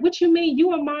me like, what you mean?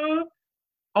 You a mom?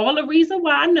 All the reason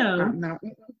why I know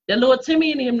the little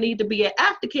Timmy and them need to be at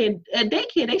aftercare, at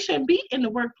daycare. They shouldn't be in the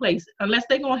workplace unless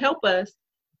they're going to help us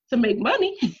to make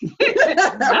money.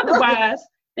 Otherwise,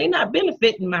 they're not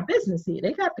benefiting my business here.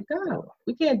 They got to go.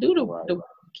 We can't do the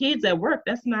kids at work.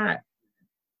 That's not,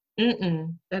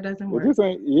 that doesn't work.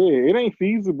 It ain't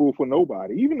feasible for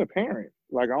nobody, even the parent.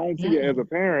 Like, I don't see it as a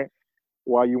parent.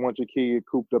 why you want your kid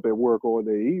cooped up at work all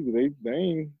day either. They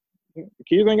ain't, the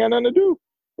kids ain't got nothing to do.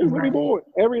 They're gonna be bored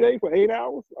every day for 8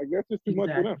 hours. Like that's just too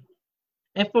much for them.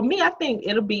 And for me, I think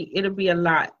it'll be a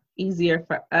lot easier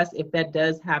for us if that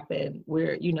does happen,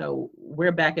 where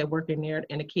we're back at work in there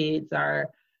and the kids are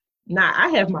not. I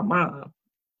have my mom,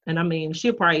 and I mean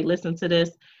she'll probably listen to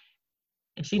this,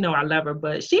 and she know I love her,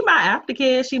 but she my after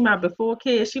kid, she my before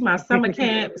kid, she my summer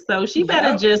camp, so she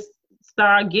better just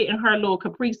start getting her little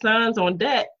Capri Suns on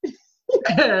deck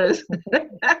because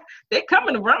they're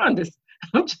coming around us.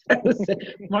 I'm trying to say,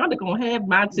 Rhonda gonna have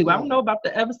mine too. I don't know about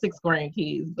the other 6th grade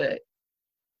kids, but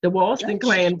the Walston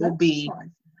clan will be.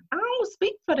 I don't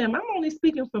speak for them. I'm only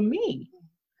speaking for me.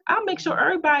 I'll make sure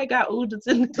everybody got oodles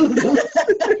and noodles.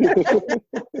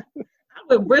 I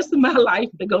would risk my life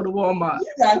to go to Walmart.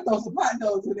 You gotta throw some hot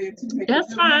dogs in there too.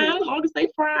 That's fine, as long as they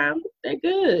fry them. They're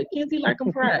good. Kenzie like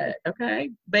them fried, okay?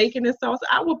 Bacon and sauce.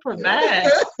 I will provide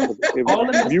all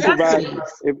of the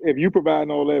if you provide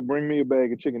all that, bring me a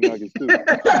bag of chicken nuggets too.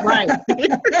 Right.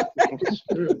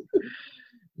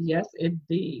 Yes,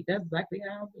 indeed. That's exactly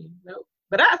how I mean. Nope.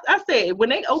 But I say when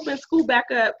they open school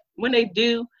back up, when they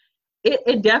do,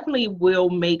 it definitely will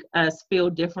make us feel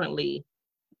differently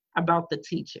about the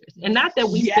teachers. And not that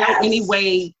we feel any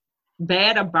way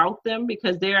bad about them,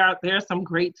 because there are some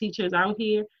great teachers out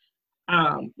here.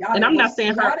 And I'm not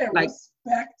saying her like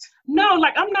respect. No,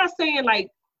 like I'm not saying like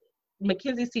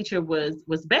Mackenzie's teacher was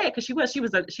bad, because she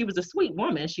was a sweet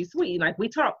woman. She's sweet. Like we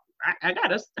talk. I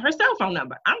got her cell phone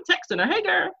number. I'm texting her. Hey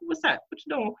girl, what's up? What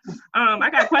you doing? I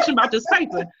got a question about this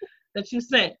paper that you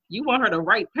sent. You want her to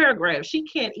write paragraphs. She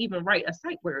can't even write a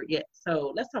sight word yet.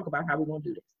 So let's talk about how we're gonna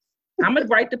do this. I'm gonna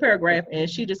write the paragraph and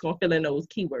she just gonna fill in those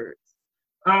keywords.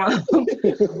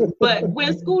 But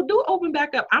when school do open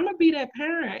back up, I'm gonna be that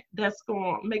parent that's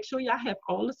gonna make sure y'all have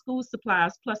all the school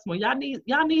supplies plus more. Y'all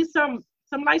need some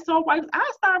Lysol wipes.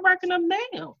 I start working them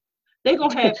now. They're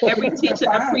going to have every teacher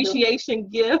appreciation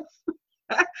gift,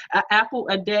 an apple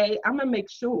a day. I'm going to make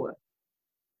sure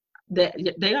that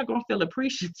they are going to feel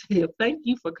appreciative. Thank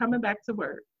you for coming back to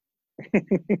work.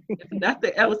 If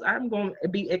nothing else, I'm going to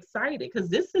be excited, because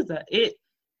this is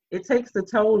it takes a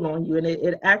toll on you, and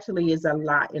it actually is a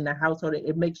lot in the household.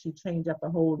 It makes you change up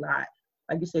a whole lot.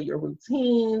 Like you said, your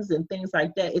routines and things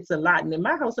like that. It's a lot. And in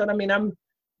my household, I mean, I'm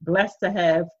blessed to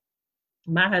have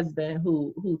my husband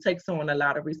who takes on a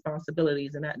lot of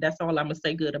responsibilities, and that's all I'm gonna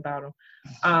say good about him.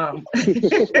 But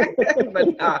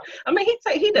I mean,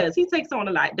 he does. He takes on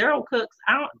a lot. Daryl cooks.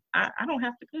 I don't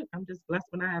have to cook. I'm just blessed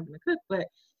when I have to cook. But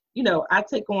I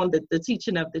take on the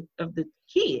teaching of the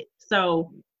kid.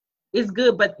 So it's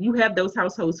good. But you have those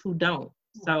households who don't.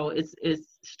 So it's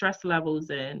stress levels.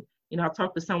 And I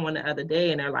talked to someone the other day,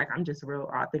 and they're like, I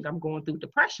think I'm going through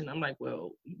depression. I'm like,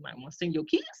 well, you might want to send your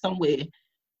kids somewhere,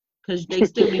 because they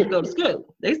still need to go to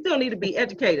school. They still need to be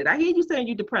educated. I hear you saying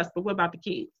you're depressed, but what about the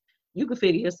kids? You can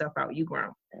figure yourself out. You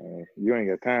grown. You ain't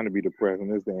got time to be depressed in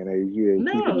this day and age.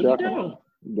 No, you don't.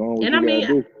 And I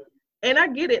mean, and I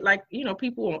get it. Like,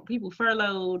 people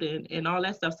furloughed and all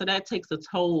that stuff. So that takes a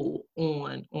toll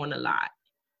on a lot.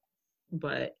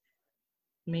 But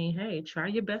I mean, hey, try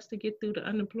your best to get through the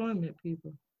unemployment,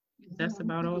 people. That's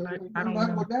about all I don't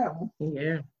know.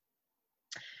 Yeah.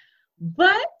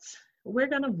 But we're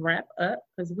going to wrap up,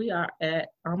 because we are at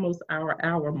almost our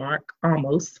hour mark,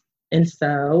 almost. And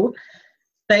so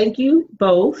thank you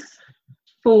both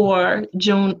for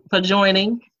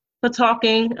joining, for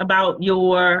talking about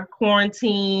your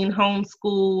quarantine,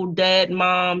 homeschool, dad,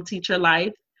 mom, teacher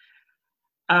life.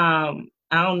 I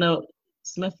don't know.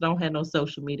 Smith don't have no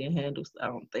social media handles, I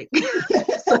don't think.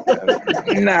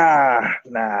 Nah.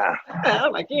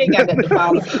 I'm like, you ain't got that to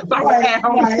follow. Follow at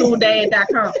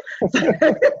homeschooldad.com.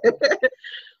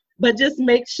 But just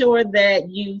make sure that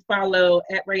you follow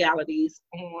at Realities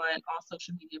on all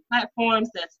social media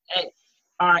platforms. That's at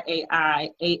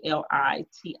RAIALITIES.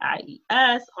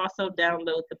 Also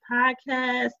download the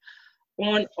podcast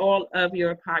on all of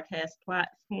your podcast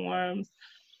platforms.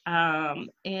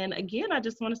 And again, I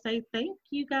just want to say thank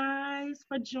you guys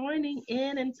for joining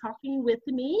in and talking with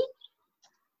me.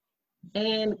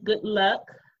 And good luck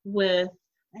with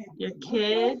your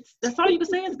kids. That's all you can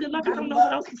say is good luck. I don't know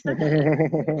what else to say.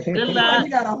 Good luck.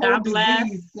 God bless.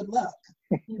 Good luck.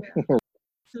 To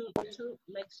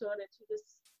make sure that you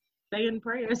just stay in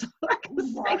prayers,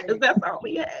 because that's all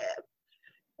we have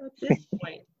at this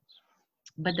point.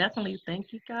 But definitely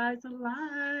thank you guys a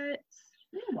lot.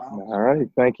 All right.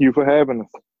 Thank you for having us.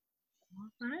 All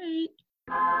right.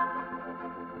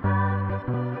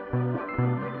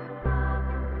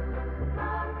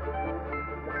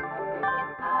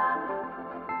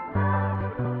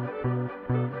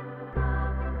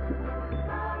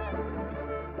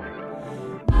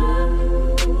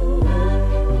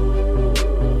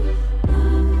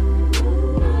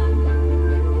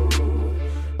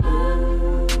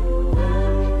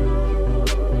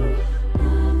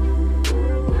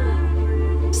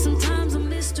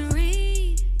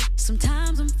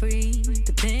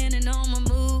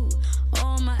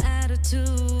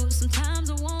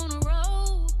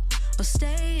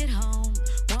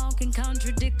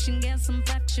 contradiction, got some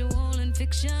factual and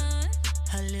fiction.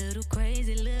 A little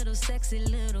crazy, little sexy,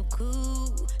 little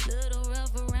cool. Little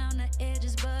rough around the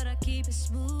edges, but I keep it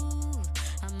smooth.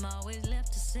 I'm always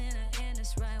left to center, and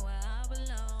it's right where I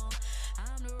belong.